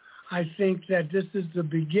doable. I think that this is the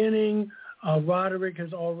beginning. Roderick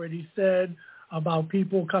has already said about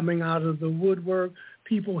people coming out of the woodwork,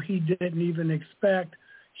 people he didn't even expect.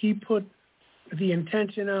 He put the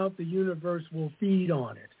intention out, the universe will feed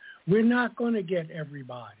on it. We're not going to get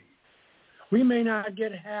everybody. We may not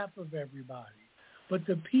get half of everybody, but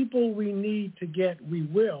the people we need to get, we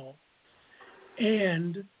will.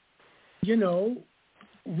 And,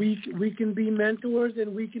 we can be mentors,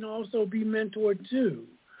 and we can also be mentored too.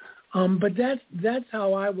 But that's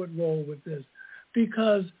how I would roll with this,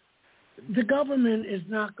 because the government is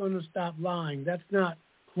not going to stop lying. That's not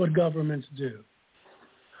what governments do.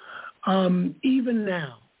 Even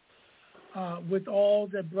now, with all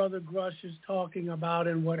that Brother Grush is talking about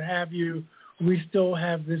and what have you, we still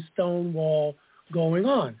have this stone wall going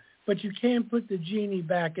on. But you can't put the genie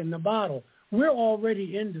back in the bottle. We're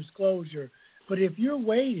already in disclosure. But if you're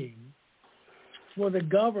waiting for the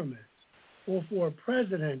government or for a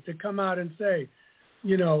president to come out and say,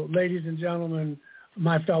 ladies and gentlemen,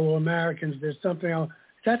 my fellow Americans, there's something else,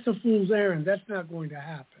 that's a fool's errand. That's not going to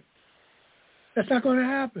happen. That's not going to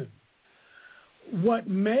happen. What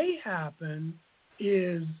may happen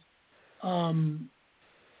is,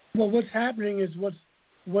 what's happening is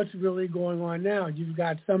what's really going on now. You've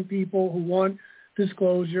got some people who want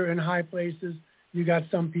disclosure in high places. You got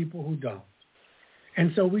some people who don't.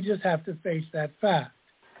 And so we just have to face that fact.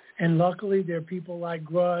 And luckily there are people like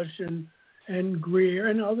Grush and Greer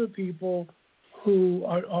and other people who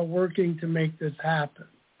are working to make this happen.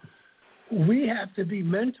 We have to be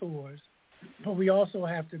mentors, but we also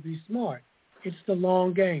have to be smart. It's the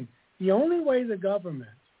long game. The only way the government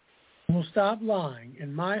will stop lying,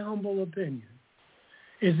 in my humble opinion,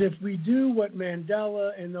 is if we do what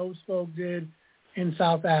Mandela and those folk did in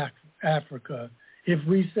South Africa. If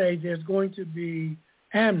we say there's going to be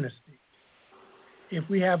amnesty, if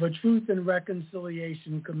we have a Truth and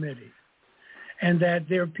Reconciliation Committee, and that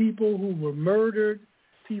there are people who were murdered,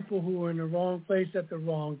 people who were in the wrong place at the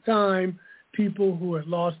wrong time, people who had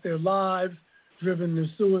lost their lives, driven to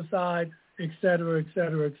suicide, et cetera, et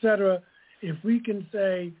cetera, et cetera. If we can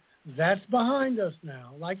say that's behind us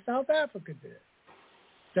now, like South Africa did,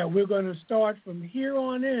 that we're going to start from here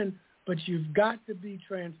on in, but you've got to be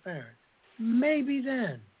transparent. Maybe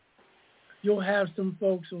then you'll have some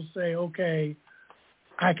folks who'll say, okay,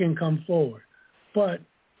 I can come forward. But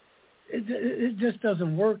it just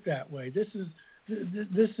doesn't work that way. This is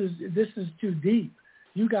too deep.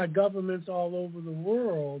 You got governments all over the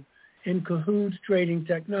world in cahoots trading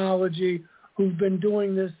technology who've been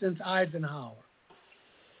doing this since Eisenhower.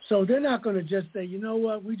 So they're not going to just say, you know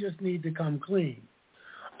what, we just need to come clean.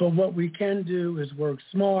 But what we can do is work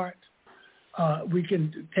smart. We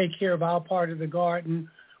can take care of our part of the garden,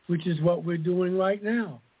 which is what we're doing right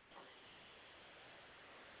now.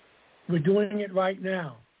 We're doing it right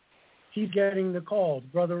now. He's getting the calls,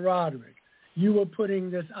 Brother Roderick. You were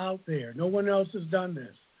putting this out there. No one else has done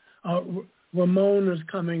this. Ramona's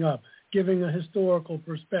coming up, giving a historical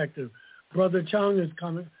perspective. Brother Chong is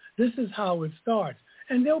coming. This is how it starts.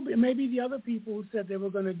 And there'll be maybe the other people who said they were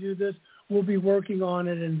going to do this will be working on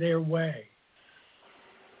it in their way.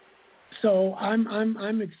 So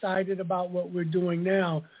I'm excited about what we're doing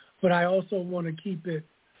now, but I also want to keep it.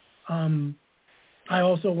 I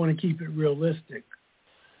also want to keep it realistic.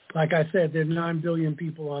 Like I said, there are 9 billion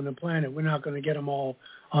people on the planet. We're not going to get them all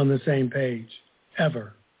on the same page,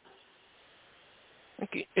 ever.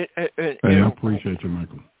 Okay. I appreciate you,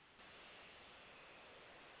 Michael.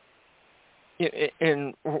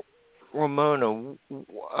 And Ramona,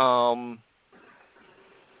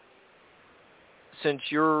 since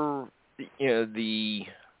you're, and you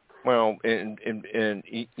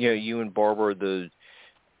and Barbara are the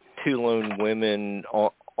two lone women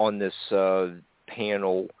on this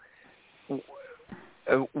panel,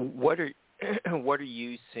 what are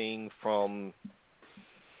you seeing from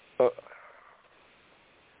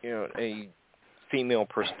a female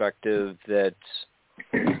perspective that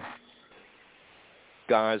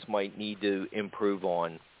guys might need to improve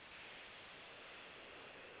on?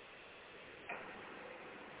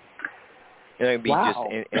 And it would be just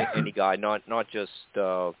any guy, not just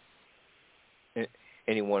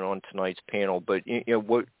anyone on tonight's panel, but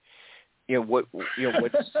what's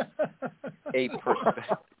a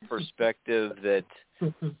perspective that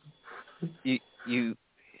you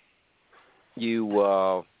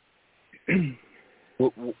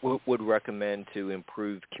would recommend to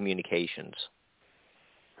improve communications?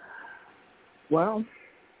 Well,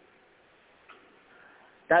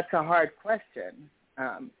 that's a hard question.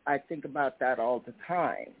 I think about that all the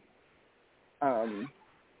time.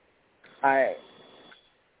 I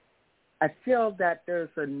feel that there's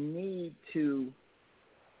a need to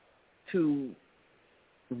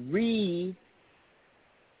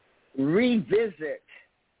revisit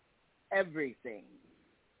everything,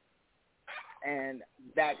 and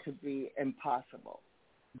that could be impossible.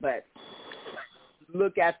 But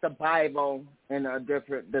look at the Bible and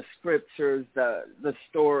the scriptures, the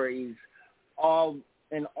stories, all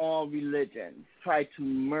in all religions. Try to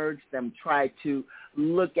merge them. Try to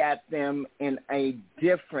look at them in a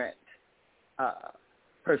different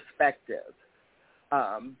perspective,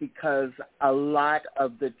 because a lot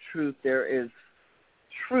of the truth, there is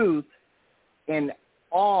truth in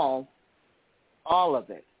all of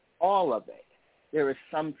it. There is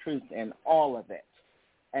some truth in all of it,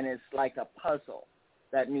 and it's like a puzzle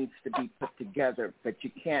that needs to be put together, but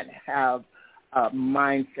you can't have a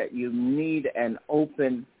mindset. You need an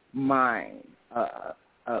open mind,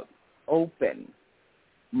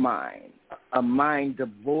 a mind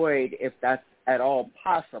devoid, if that's at all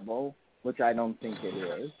possible, which I don't think it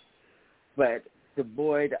is, but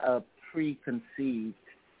devoid of preconceived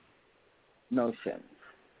notions.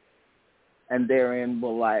 And therein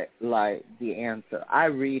will lie the answer. I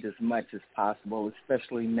read as much as possible,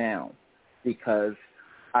 especially now, because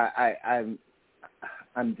I'm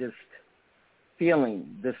just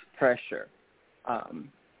feeling this pressure,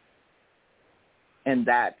 and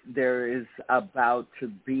that there is about to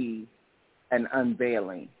be an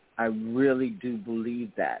unveiling. I really do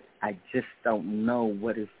believe that. I just don't know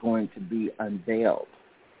what is going to be unveiled.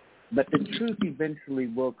 But the truth eventually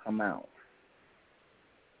will come out.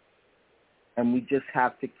 And we just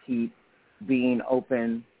have to keep being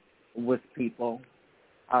open with people,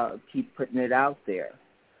 keep putting it out there.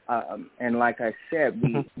 And like I said,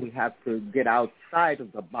 we have to get outside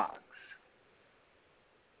of the box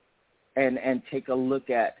and take a look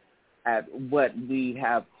at what we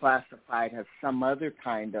have classified as some other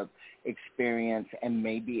kind of experience, and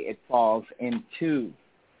maybe it falls into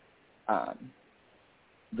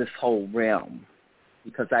this whole realm,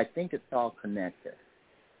 because I think it's all connected.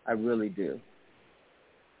 I really do.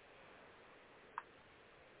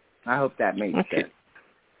 I hope that made sense.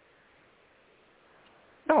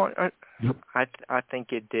 No, I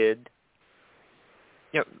think it did.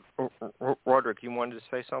 Yeah, Roderick, you wanted to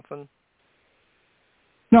say something?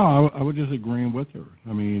 No, I was just agreeing with her.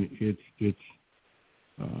 I mean, it's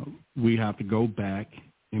we have to go back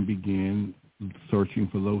and begin searching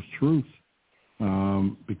for those truths,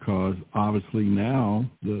 because obviously now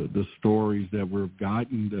the stories that we've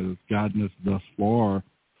gotten that have gotten us thus far,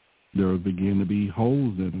 there begin to be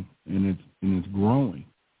holes in them, and it's growing.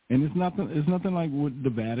 And it's nothing like what the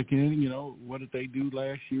Vatican, what did they do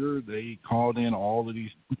last year? They called in all of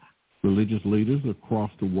these religious leaders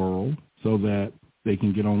across the world so that they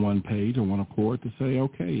can get on one page or one accord to say,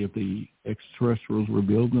 okay, if the extraterrestrials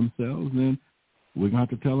reveal themselves, then we're going to have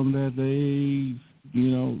to tell them that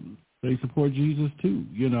they support Jesus too.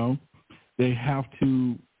 They have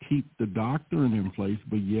to keep the doctrine in place,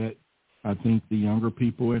 but yet I think the younger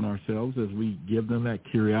people and ourselves, as we give them that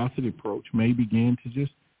curiosity approach, may begin to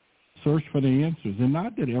just search for the answers. And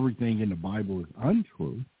not that everything in the Bible is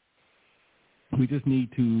untrue. We just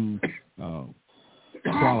need to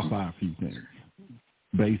qualify a few things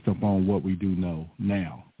based upon what we do know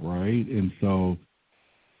now, right? And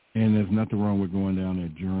there's nothing wrong with going down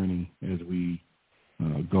that journey as we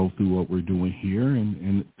go through what we're doing here,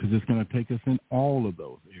 and because it's going to take us in all of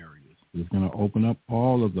those areas. It's going to open up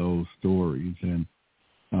all of those stories, and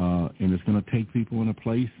it's going to take people in a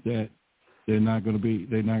place that they're not going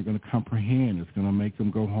to comprehend. It's going to make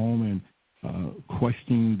them go home and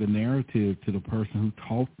question the narrative to the person who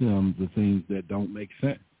taught them the things that don't make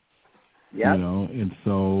sense. Yeah. And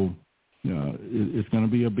so it's going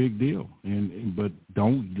to be a big deal. But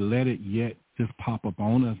don't let it yet just pop up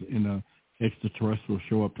on us in a extraterrestrial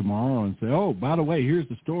show up tomorrow and say, oh, by the way, here's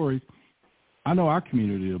the stories. I know our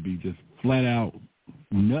community will be just flat out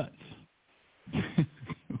nuts.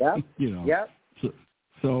 Yeah. Yeah.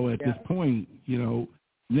 So at this point,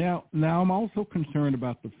 now I'm also concerned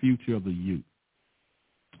about the future of the youth,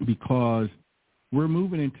 because we're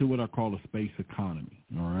moving into what I call a space economy.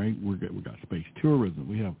 All right, we got space tourism.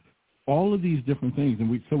 We have all of these different things, and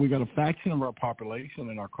we got a faction of our population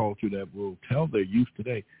and our culture that will tell their youth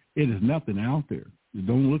today, it is nothing out there.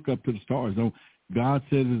 Don't look up to the stars. God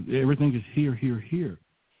says everything is here, here, here.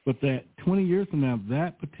 But that 20 years from now,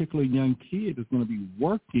 that particular young kid is going to be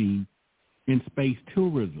working in space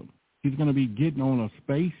tourism. He's going to be getting on a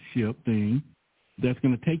spaceship thing that's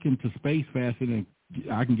going to take him to space faster than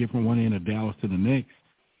I can get from one end of Dallas to the next,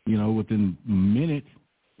 within minutes.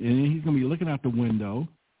 And then he's going to be looking out the window,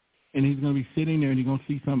 and he's going to be sitting there, and he's going to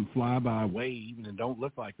see something fly by, wave, and don't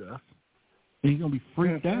look like us. And he's going to be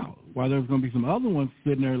freaked out, while there's going to be some other ones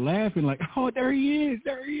sitting there laughing like, oh, there he is,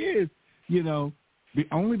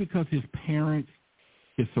 only because his parents,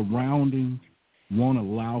 his surroundings won't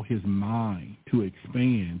allow his mind to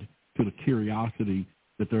expand to the curiosity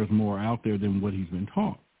that there's more out there than what he's been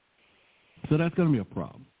taught. So that's going to be a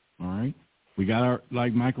problem, all right? We got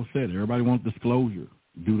like Michael said, everybody wants disclosure.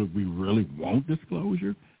 Do we really want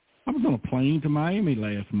disclosure? I was on a plane to Miami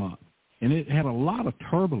last month, and it had a lot of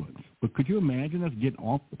turbulence. But could you imagine us getting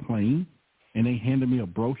off the plane, and they handed me a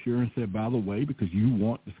brochure and said, by the way, because you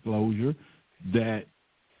want disclosure, that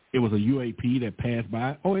it was a UAP that passed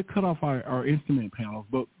by. Oh, it cut off our instrument panels,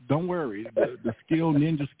 but don't worry. The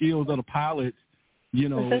ninja skills of the pilots, we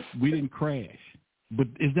didn't crash. But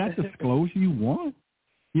is that disclosure you want?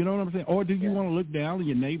 You know what I'm saying? Or do you want to look down and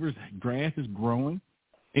your neighbor's grass is growing,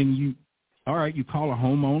 and you call a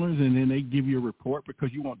homeowners, and then they give you a report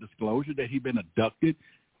because you want disclosure that he's been abducted,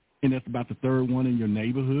 and that's about the third one in your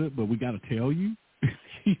neighborhood, but we got to tell you?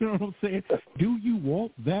 You know what I'm saying? Do you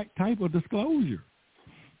want that type of disclosure?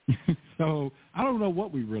 So I don't know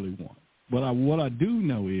what we really want, but what I do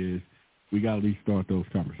know is we got to at least start those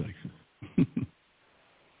conversations.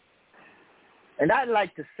 And I'd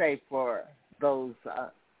like to say for those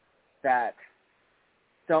that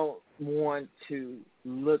don't want to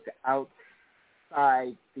look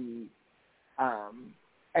outside the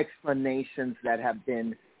explanations that have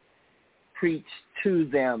been preached to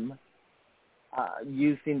them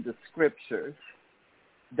using the scriptures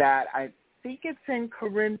that I think it's in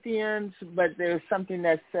Corinthians, but there's something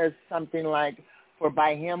that says something like, for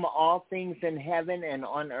by him all things in heaven and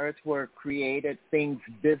on earth were created, things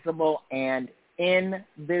visible and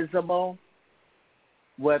invisible,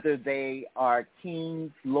 whether they are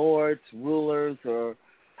kings, lords, rulers, or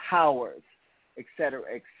powers, et cetera,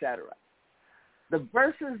 et cetera. The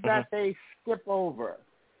verses that they skip over,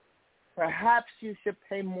 perhaps you should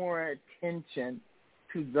pay more attention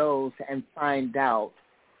to those and find out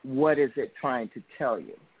what is it trying to tell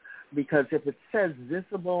you. Because if it says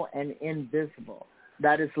visible and invisible,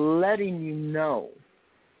 that is letting you know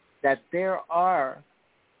that there are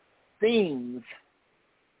things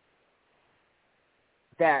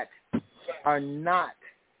that are not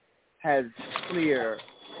as clear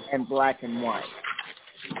and black and white.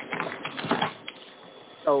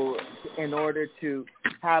 So in order to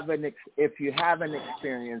have if you have an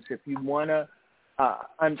experience, if you want to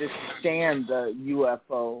understand the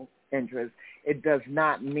UFO interest, it does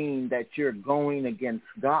not mean that you're going against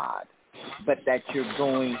God, but that you're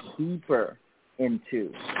going deeper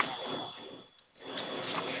into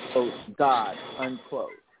God, unquote.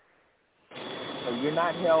 So you're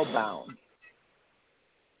not hell-bound.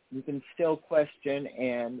 You can still question,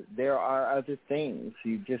 and there are other things.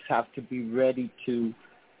 You just have to be ready to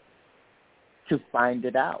find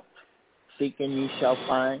it out. Seek and ye shall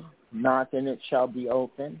find. Knock and it shall be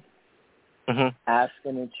open. Ask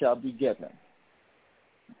and it shall be given.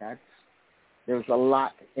 There's a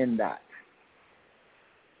lot in that.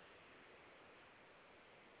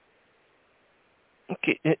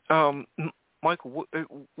 Okay, Michael,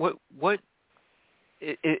 what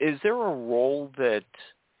is there a role that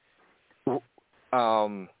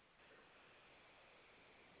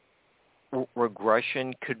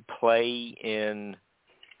regression could play in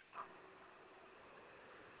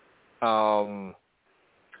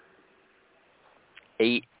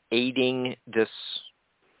aiding this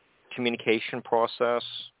communication process?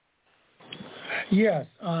 Yes,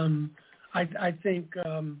 I think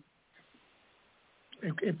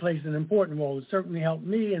it plays an important role. It certainly helped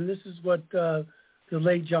me, and this is what the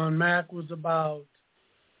late John Mack was about.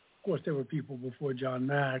 Of course, there were people before John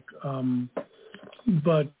Mack,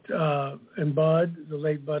 but and Bud, the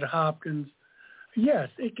late Bud Hopkins. Yes,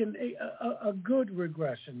 it can a good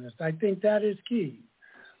regressionist. I think that is key.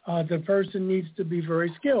 The person needs to be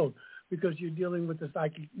very skilled because you're dealing with the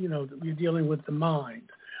psychic. You're dealing with the mind.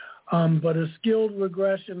 But a skilled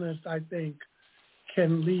regressionist, I think,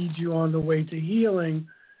 can lead you on the way to healing,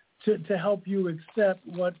 to help you accept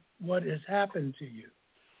what has happened to you,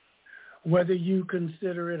 whether you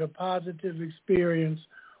consider it a positive experience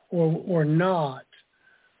or not.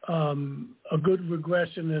 A good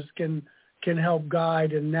regressionist can help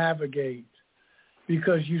guide and navigate,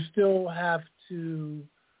 because you still have to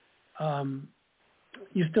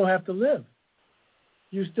live.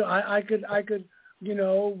 I could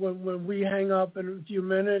when we hang up in a few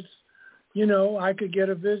minutes, I could get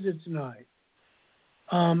a visit tonight.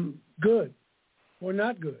 Good or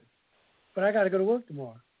not good, but I got to go to work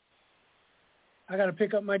tomorrow. I got to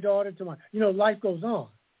pick up my daughter tomorrow. Life goes on.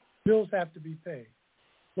 Bills have to be paid.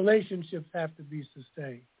 Relationships have to be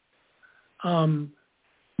sustained.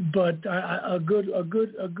 But a good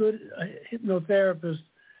hypnotherapist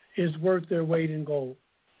is worth their weight in gold.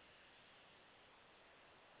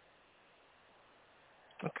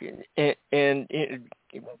 Okay, and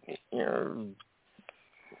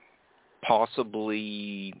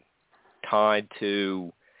possibly tied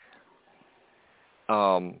to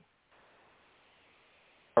a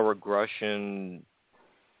regression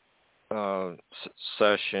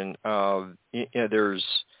session.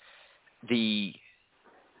 There's the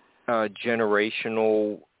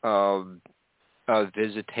generational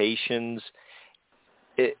visitations.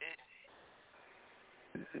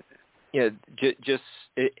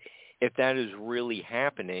 If that is really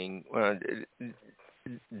happening,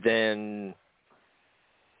 then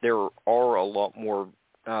there are a lot more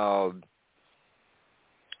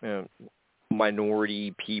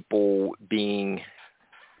minority people being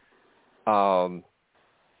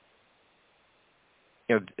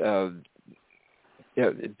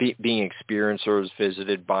being experiencers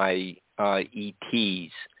visited by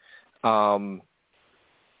ETs.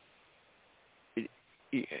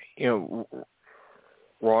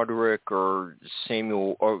 Roderick or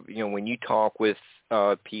Samuel, or when you talk with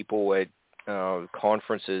people at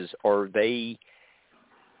conferences, are they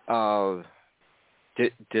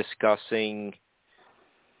discussing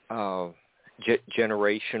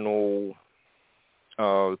generational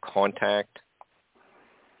contact?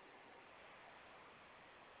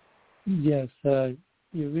 Yes,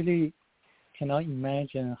 you really cannot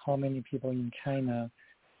imagine how many people in China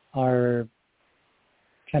are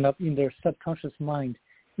kind of in their subconscious mind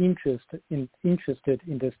interested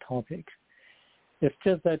in this topic. It's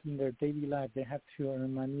just that in their daily life they have to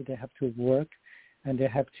earn money, they have to work, and they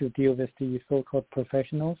have to deal with the so-called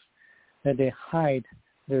professionals, that they hide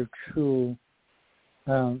their true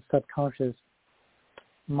subconscious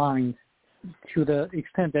mind to the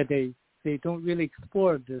extent that they don't really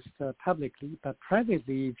explore this publicly. But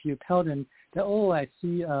privately, if you tell them that, oh, I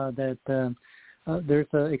see that there's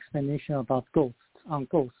an explanation about ghosts,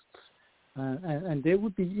 and they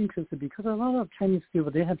would be interested because a lot of Chinese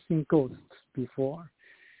people, they have seen ghosts before.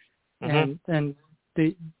 And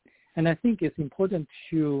I think it's important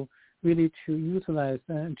to really to utilize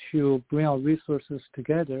and to bring our resources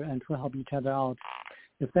together and to help each other out,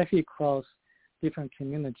 especially across different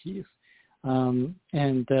communities. For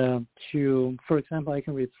example, I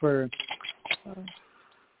can refer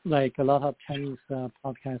like a lot of Chinese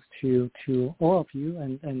podcasts to all of you,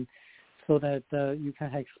 and so that you can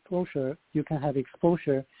have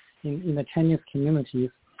exposure in the Chinese communities,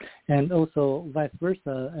 and also vice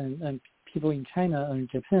versa, and people in China and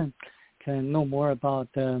Japan can know more about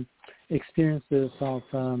the experiences of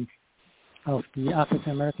the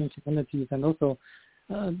African American communities, and also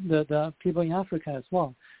the people in Africa as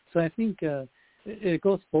well. So I think it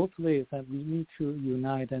goes both ways, that we need to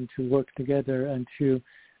unite and to work together and to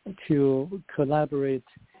collaborate,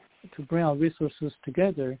 to bring our resources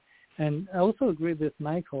together. And I also agree with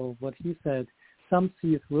Michael, what he said, some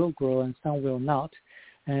seeds will grow and some will not.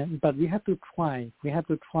 But we have to try. We have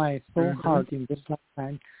to try so hard in this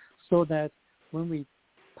lifetime so that when we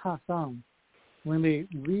pass on, when we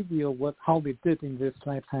reveal how we did in this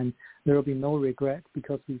lifetime, there will be no regret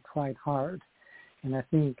because we tried hard. And I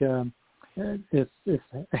think it's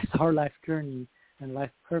our life journey and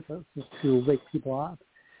life purpose is to wake people up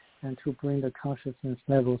and to bring the consciousness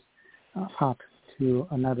levels up to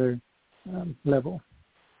another level.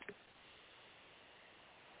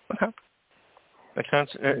 Okay. Makes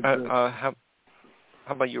sense. How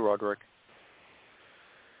about you, Roderick?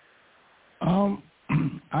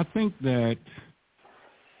 I think that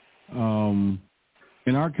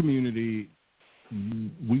in our community,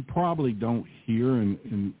 we probably don't hear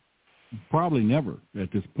and probably never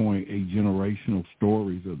at this point a generational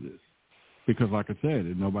stories of this, because like I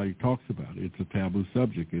said, nobody talks about it. It's a taboo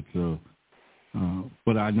subject.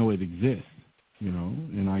 But I know it exists,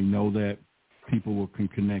 and I know that people can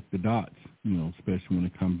connect the dots, especially when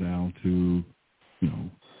it comes down to,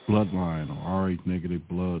 bloodline or Rh negative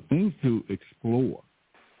blood, things to explore,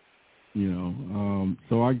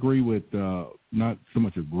 So I agree with, not so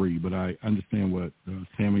much agree, but I understand what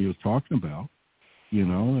Samuel was talking about,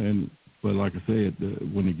 but like I said,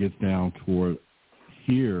 when it gets down toward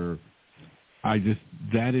here,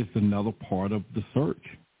 that is another part of the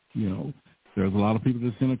search, There's a lot of people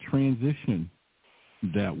that's in a transition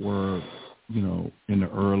that were, in the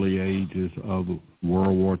early ages of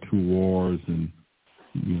World War II wars and,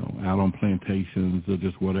 out on plantations or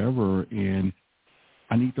just whatever. And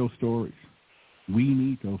I need those stories. We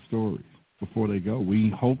need those stories before they go. We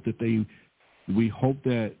hope that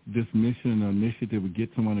this mission or initiative would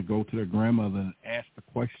get someone to go to their grandmother and ask the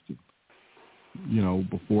question,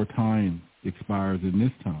 before time expires in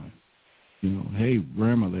this time. Hey,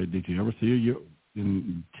 grandmother, did you ever see your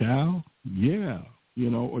child? Yeah,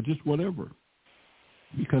 or just whatever.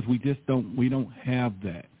 Because we don't have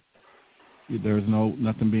that. There's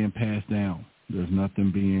nothing being passed down. There's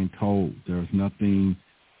nothing being told. There's nothing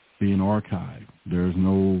being archived. There's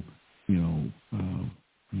no,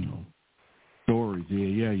 stories.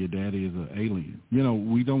 Yeah, your daddy is an alien.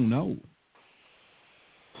 We don't know.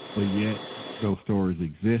 But yet those stories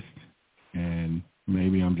exist, and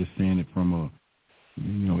maybe I'm just saying it from a,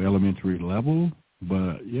 elementary level.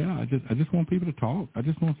 But yeah, I just want people to talk. I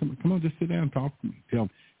just want somebody, come on, just sit down and talk to me. Tell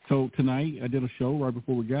me. So tonight I did a show right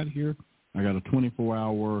before we got here. I got a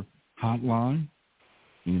 24-hour hotline,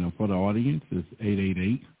 for the audience.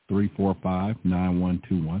 It's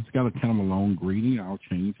 888-345-9121. It's got a kind of a long greeting. I'll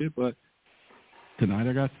change it. But tonight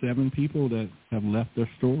I got 7 people that have left their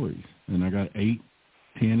stories, and I got 8,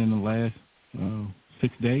 10 in the last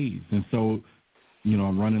 6 days. And so,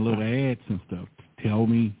 I'm running little ads and stuff. Tell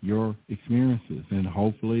me your experiences, and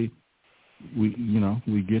hopefully we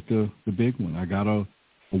get the big one. I got a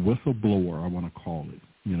whistleblower, I want to call it.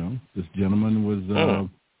 This gentleman was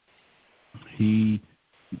he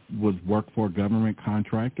worked for a government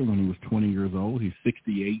contractor when he was 20 years old. He's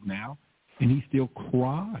 68 now, and he still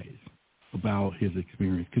cries about his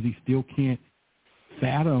experience because he still can't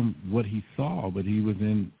fathom what he saw. But he was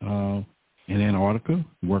in in Antarctica,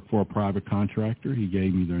 worked for a private contractor. He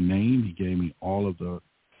gave me their name. He gave me all of the,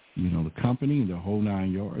 the company, the whole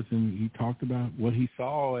 9 yards, and he talked about what he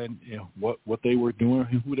saw and what they were doing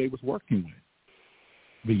and who they was working with.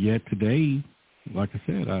 But yet today, like I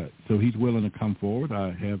said, so he's willing to come forward.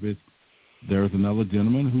 There's another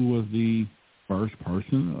gentleman who was the first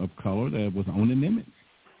person of color that was on the Nimitz,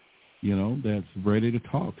 that's ready to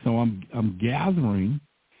talk. So I'm gathering,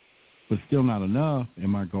 but still not enough. And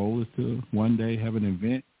my goal is to one day have an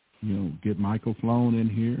event, get Michael Flown in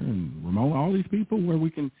here and Ramona, all these people where we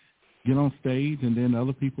can get on stage and then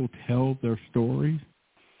other people tell their stories.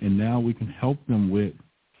 And now we can help them with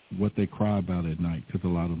what they cry about at night, because a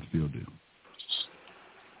lot of them still do.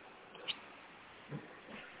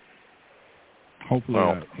 Hopefully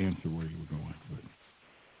that answered where you were going. But.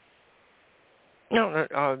 No,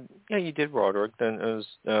 you did, Roderick. Then it was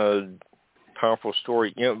a powerful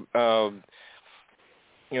story. We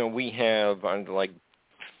have like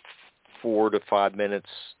 4 to 5 minutes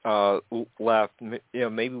left.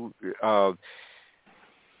 Maybe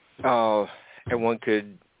everyone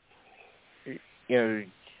could,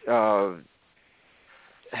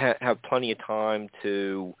 have plenty of time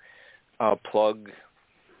to plug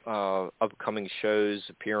upcoming shows,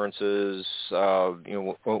 appearances,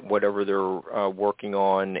 whatever they're working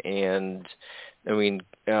on, and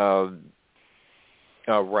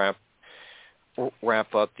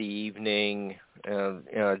wrap up the evening.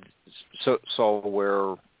 So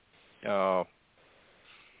where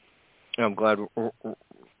I'm glad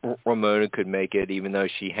Ramona could make it, even though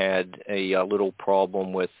she had a little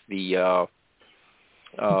problem with the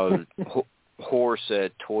horse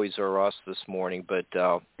at Toys R Us this morning, but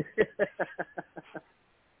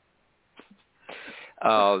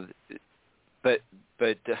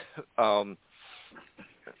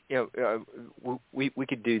we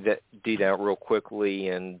could do that real quickly,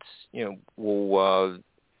 and we'll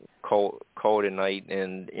call it a night.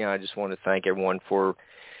 And I just want to thank everyone for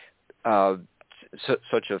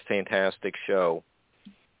such a fantastic show.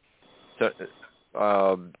 So,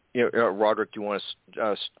 Roderick, do you want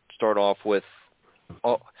to start off with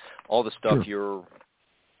all the stuff you're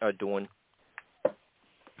doing?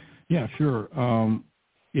 Yeah, sure.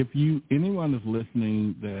 If anyone is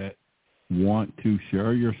listening that want to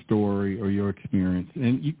share your story or your experience,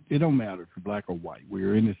 and it don't matter if you're black or white,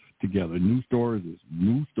 we're in this together. New stories is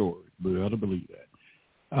new stories. We ought to believe that.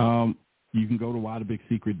 You can go to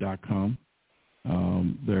whythebigsecret.com.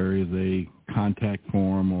 There is a contact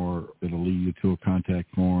form, or it'll lead you to a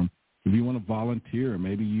contact form. If you want to volunteer,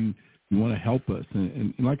 maybe you want to help us.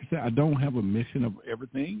 And like I said, I don't have a mission of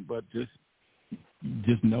everything, but just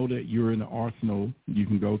know that you're in the arsenal. You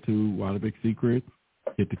can go to Why the Big Secret,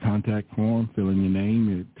 hit the contact form, fill in your name,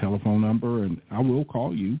 your telephone number, and I will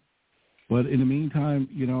call you. But in the meantime,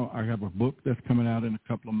 I have a book that's coming out in a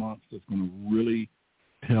couple of months that's going to really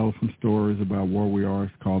tell some stories about where we are.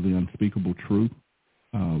 It's called The Unspeakable Truth.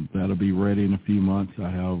 That'll be ready in a few months. I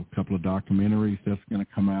have a couple of documentaries that's going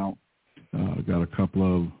to come out. Got a couple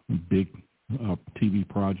of big TV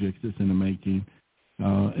projects that's in the making.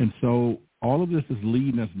 And so all of this is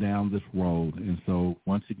leading us down this road. And so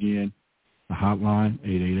once again, the hotline,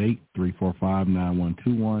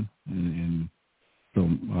 888-345-9121. And so,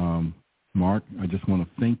 Mark, I just want to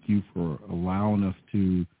thank you for allowing us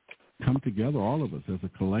to come together, all of us as a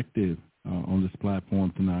collective on this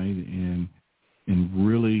platform tonight, and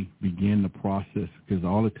really begin the process, because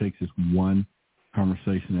all it takes is one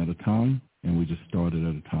conversation at a time, and we just started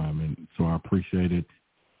at a time. And so I appreciate it.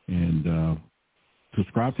 And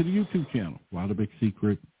subscribe to the YouTube channel, Why the Big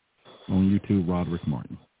Secret, on YouTube, Roderick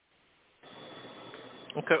Martin.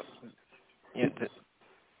 Okay.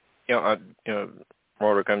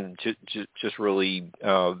 Roderick, I'm just really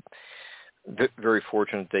very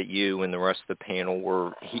fortunate that you and the rest of the panel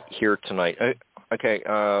were here tonight. Okay,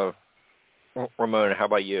 Ramona, how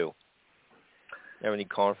about you? Have any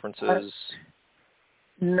conferences?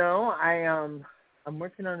 No, I'm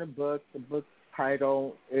working on a book. The book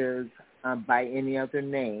title is By Any Other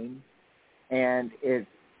Name, and it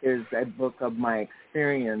is a book of my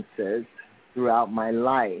experiences throughout my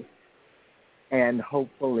life, and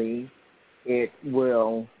hopefully it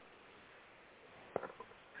will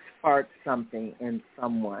spark something in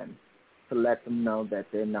someone to let them know that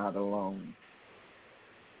they're not alone.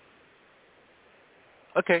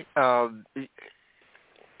 Okay.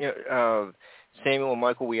 Samuel and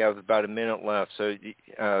Michael, we have about a minute left, so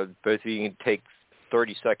both of you can take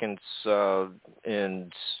 30 seconds,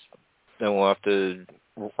 and then we'll have to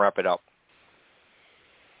wrap it up.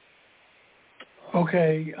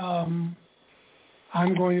 Okay. I'm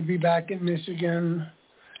going to be back in Michigan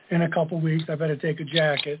in a couple weeks. I better take a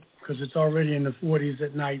jacket. because it's already in the 40s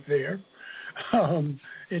at night there.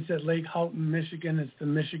 It's at Lake Houghton, Michigan. It's the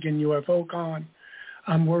Michigan UFO Con.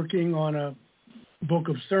 I'm working on a book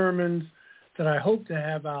of sermons that I hope to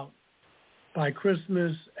have out by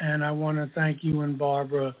Christmas, and I want to thank you and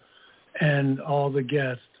Barbara and all the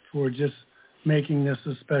guests for just making this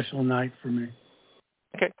a special night for me.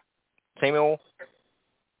 Okay. Samuel?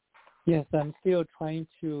 Yes, I'm still trying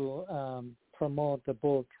to promote the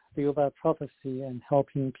book, The About Prophecy, and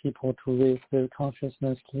helping people to raise their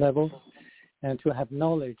consciousness levels and to have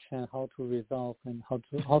knowledge and how to resolve and how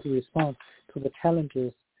to respond to the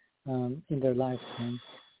challenges in their lifetime,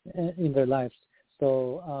 in their lives.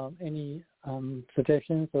 So any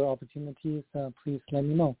suggestions or opportunities, please let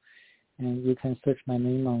me know. And you can search my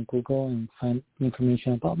name on Google and find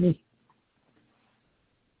information about me.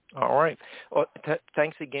 All right. Well,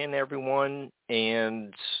 thanks again, everyone.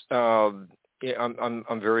 And I'm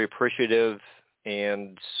very appreciative.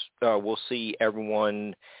 And we'll see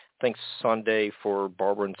everyone. Thanks Sunday for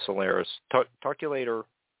Barbara and Solaris. Talk to you later.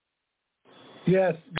 Yes.